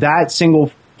 That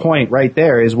single point right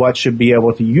there is what should be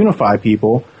able to unify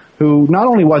people who not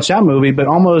only watch that movie, but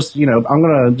almost, I'm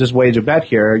going to just wage a bet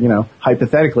here,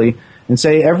 hypothetically, and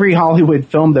say every Hollywood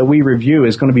film that we review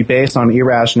is going to be based on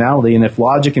irrationality, and if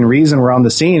logic and reason were on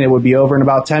the scene, it would be over in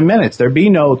about 10 minutes. There'd be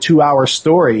no 2-hour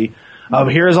story of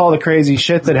here's all the crazy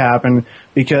shit that happened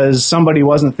because somebody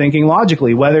wasn't thinking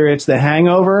logically, whether it's The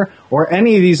Hangover or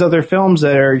any of these other films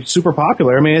that are super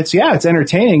popular. I mean, it's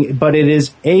entertaining, but it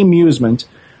is amusement,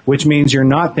 which means you're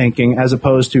not thinking, as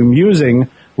opposed to musing,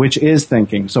 which is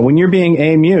thinking. So when you're being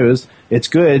amused, it's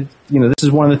good. This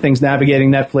is one of the things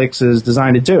Navigating Netflix is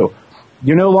designed to do.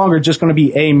 You're no longer just going to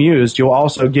be amused. You'll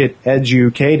also get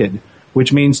educated,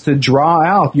 which means to draw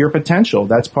out your potential.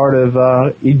 That's part of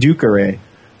educare,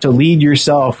 to lead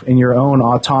yourself in your own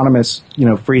autonomous,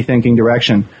 free-thinking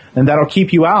direction. And that'll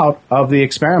keep you out of the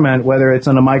experiment, whether it's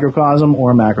in a microcosm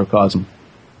or a macrocosm.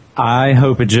 I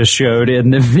hope it just showed in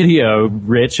the video,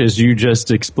 Rich, as you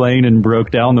just explained and broke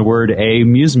down the word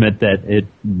amusement, that it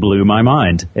blew my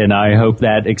mind. And I hope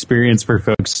that experience for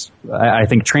folks, I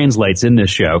think, translates in this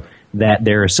show, that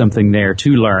there is something there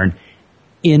to learn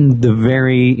in the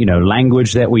very,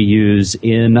 language that we use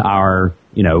in our,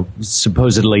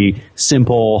 supposedly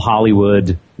simple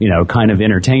Hollywood, kind of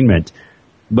entertainment.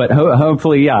 But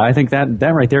hopefully, I think that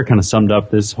right there kind of summed up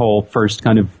this whole first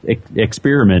kind of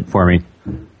experiment for me.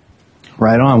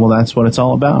 Right on. Well, that's what it's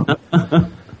all about.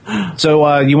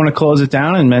 So you want to close it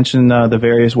down and mention the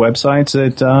various websites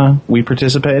that we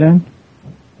participate in?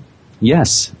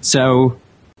 Yes. So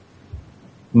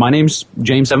my name's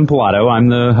James Evan Pilato. I'm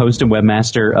the host and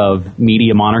webmaster of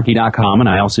MediaMonarchy.com, and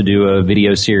I also do a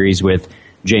video series with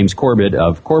James Corbett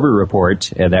of Corbett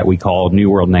Report that we call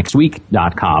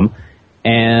NewWorldNextWeek.com.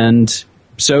 And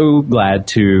so glad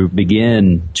to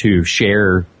begin to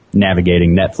share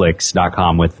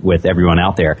NavigatingNetflix.com with everyone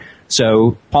out there.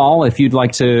 So, Paul, if you'd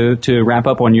like to wrap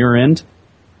up on your end.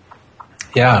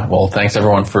 Yeah, well, thanks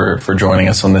everyone for joining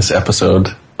us on this episode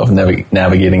of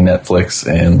Navigating Netflix,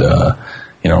 and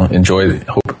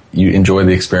hope you enjoy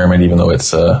the experiment, even though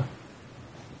it's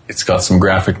got some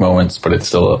graphic moments, but it's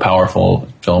still a powerful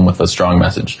film with a strong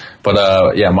message. But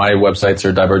my websites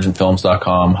are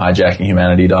divergentfilms.com,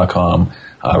 hijackinghumanity.com.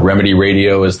 Remedy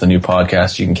Radio is the new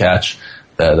podcast you can catch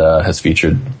that has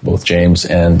featured both James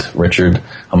and Richard,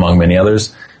 among many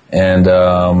others. And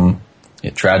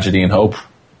Tragedy and Hope,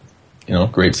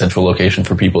 great central location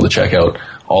for people to check out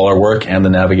all our work and the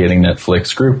Navigating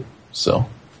Netflix group. So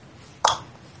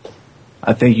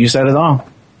I think you said it all.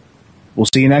 We'll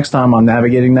see you next time on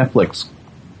Navigating Netflix.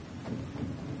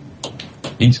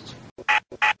 Peace.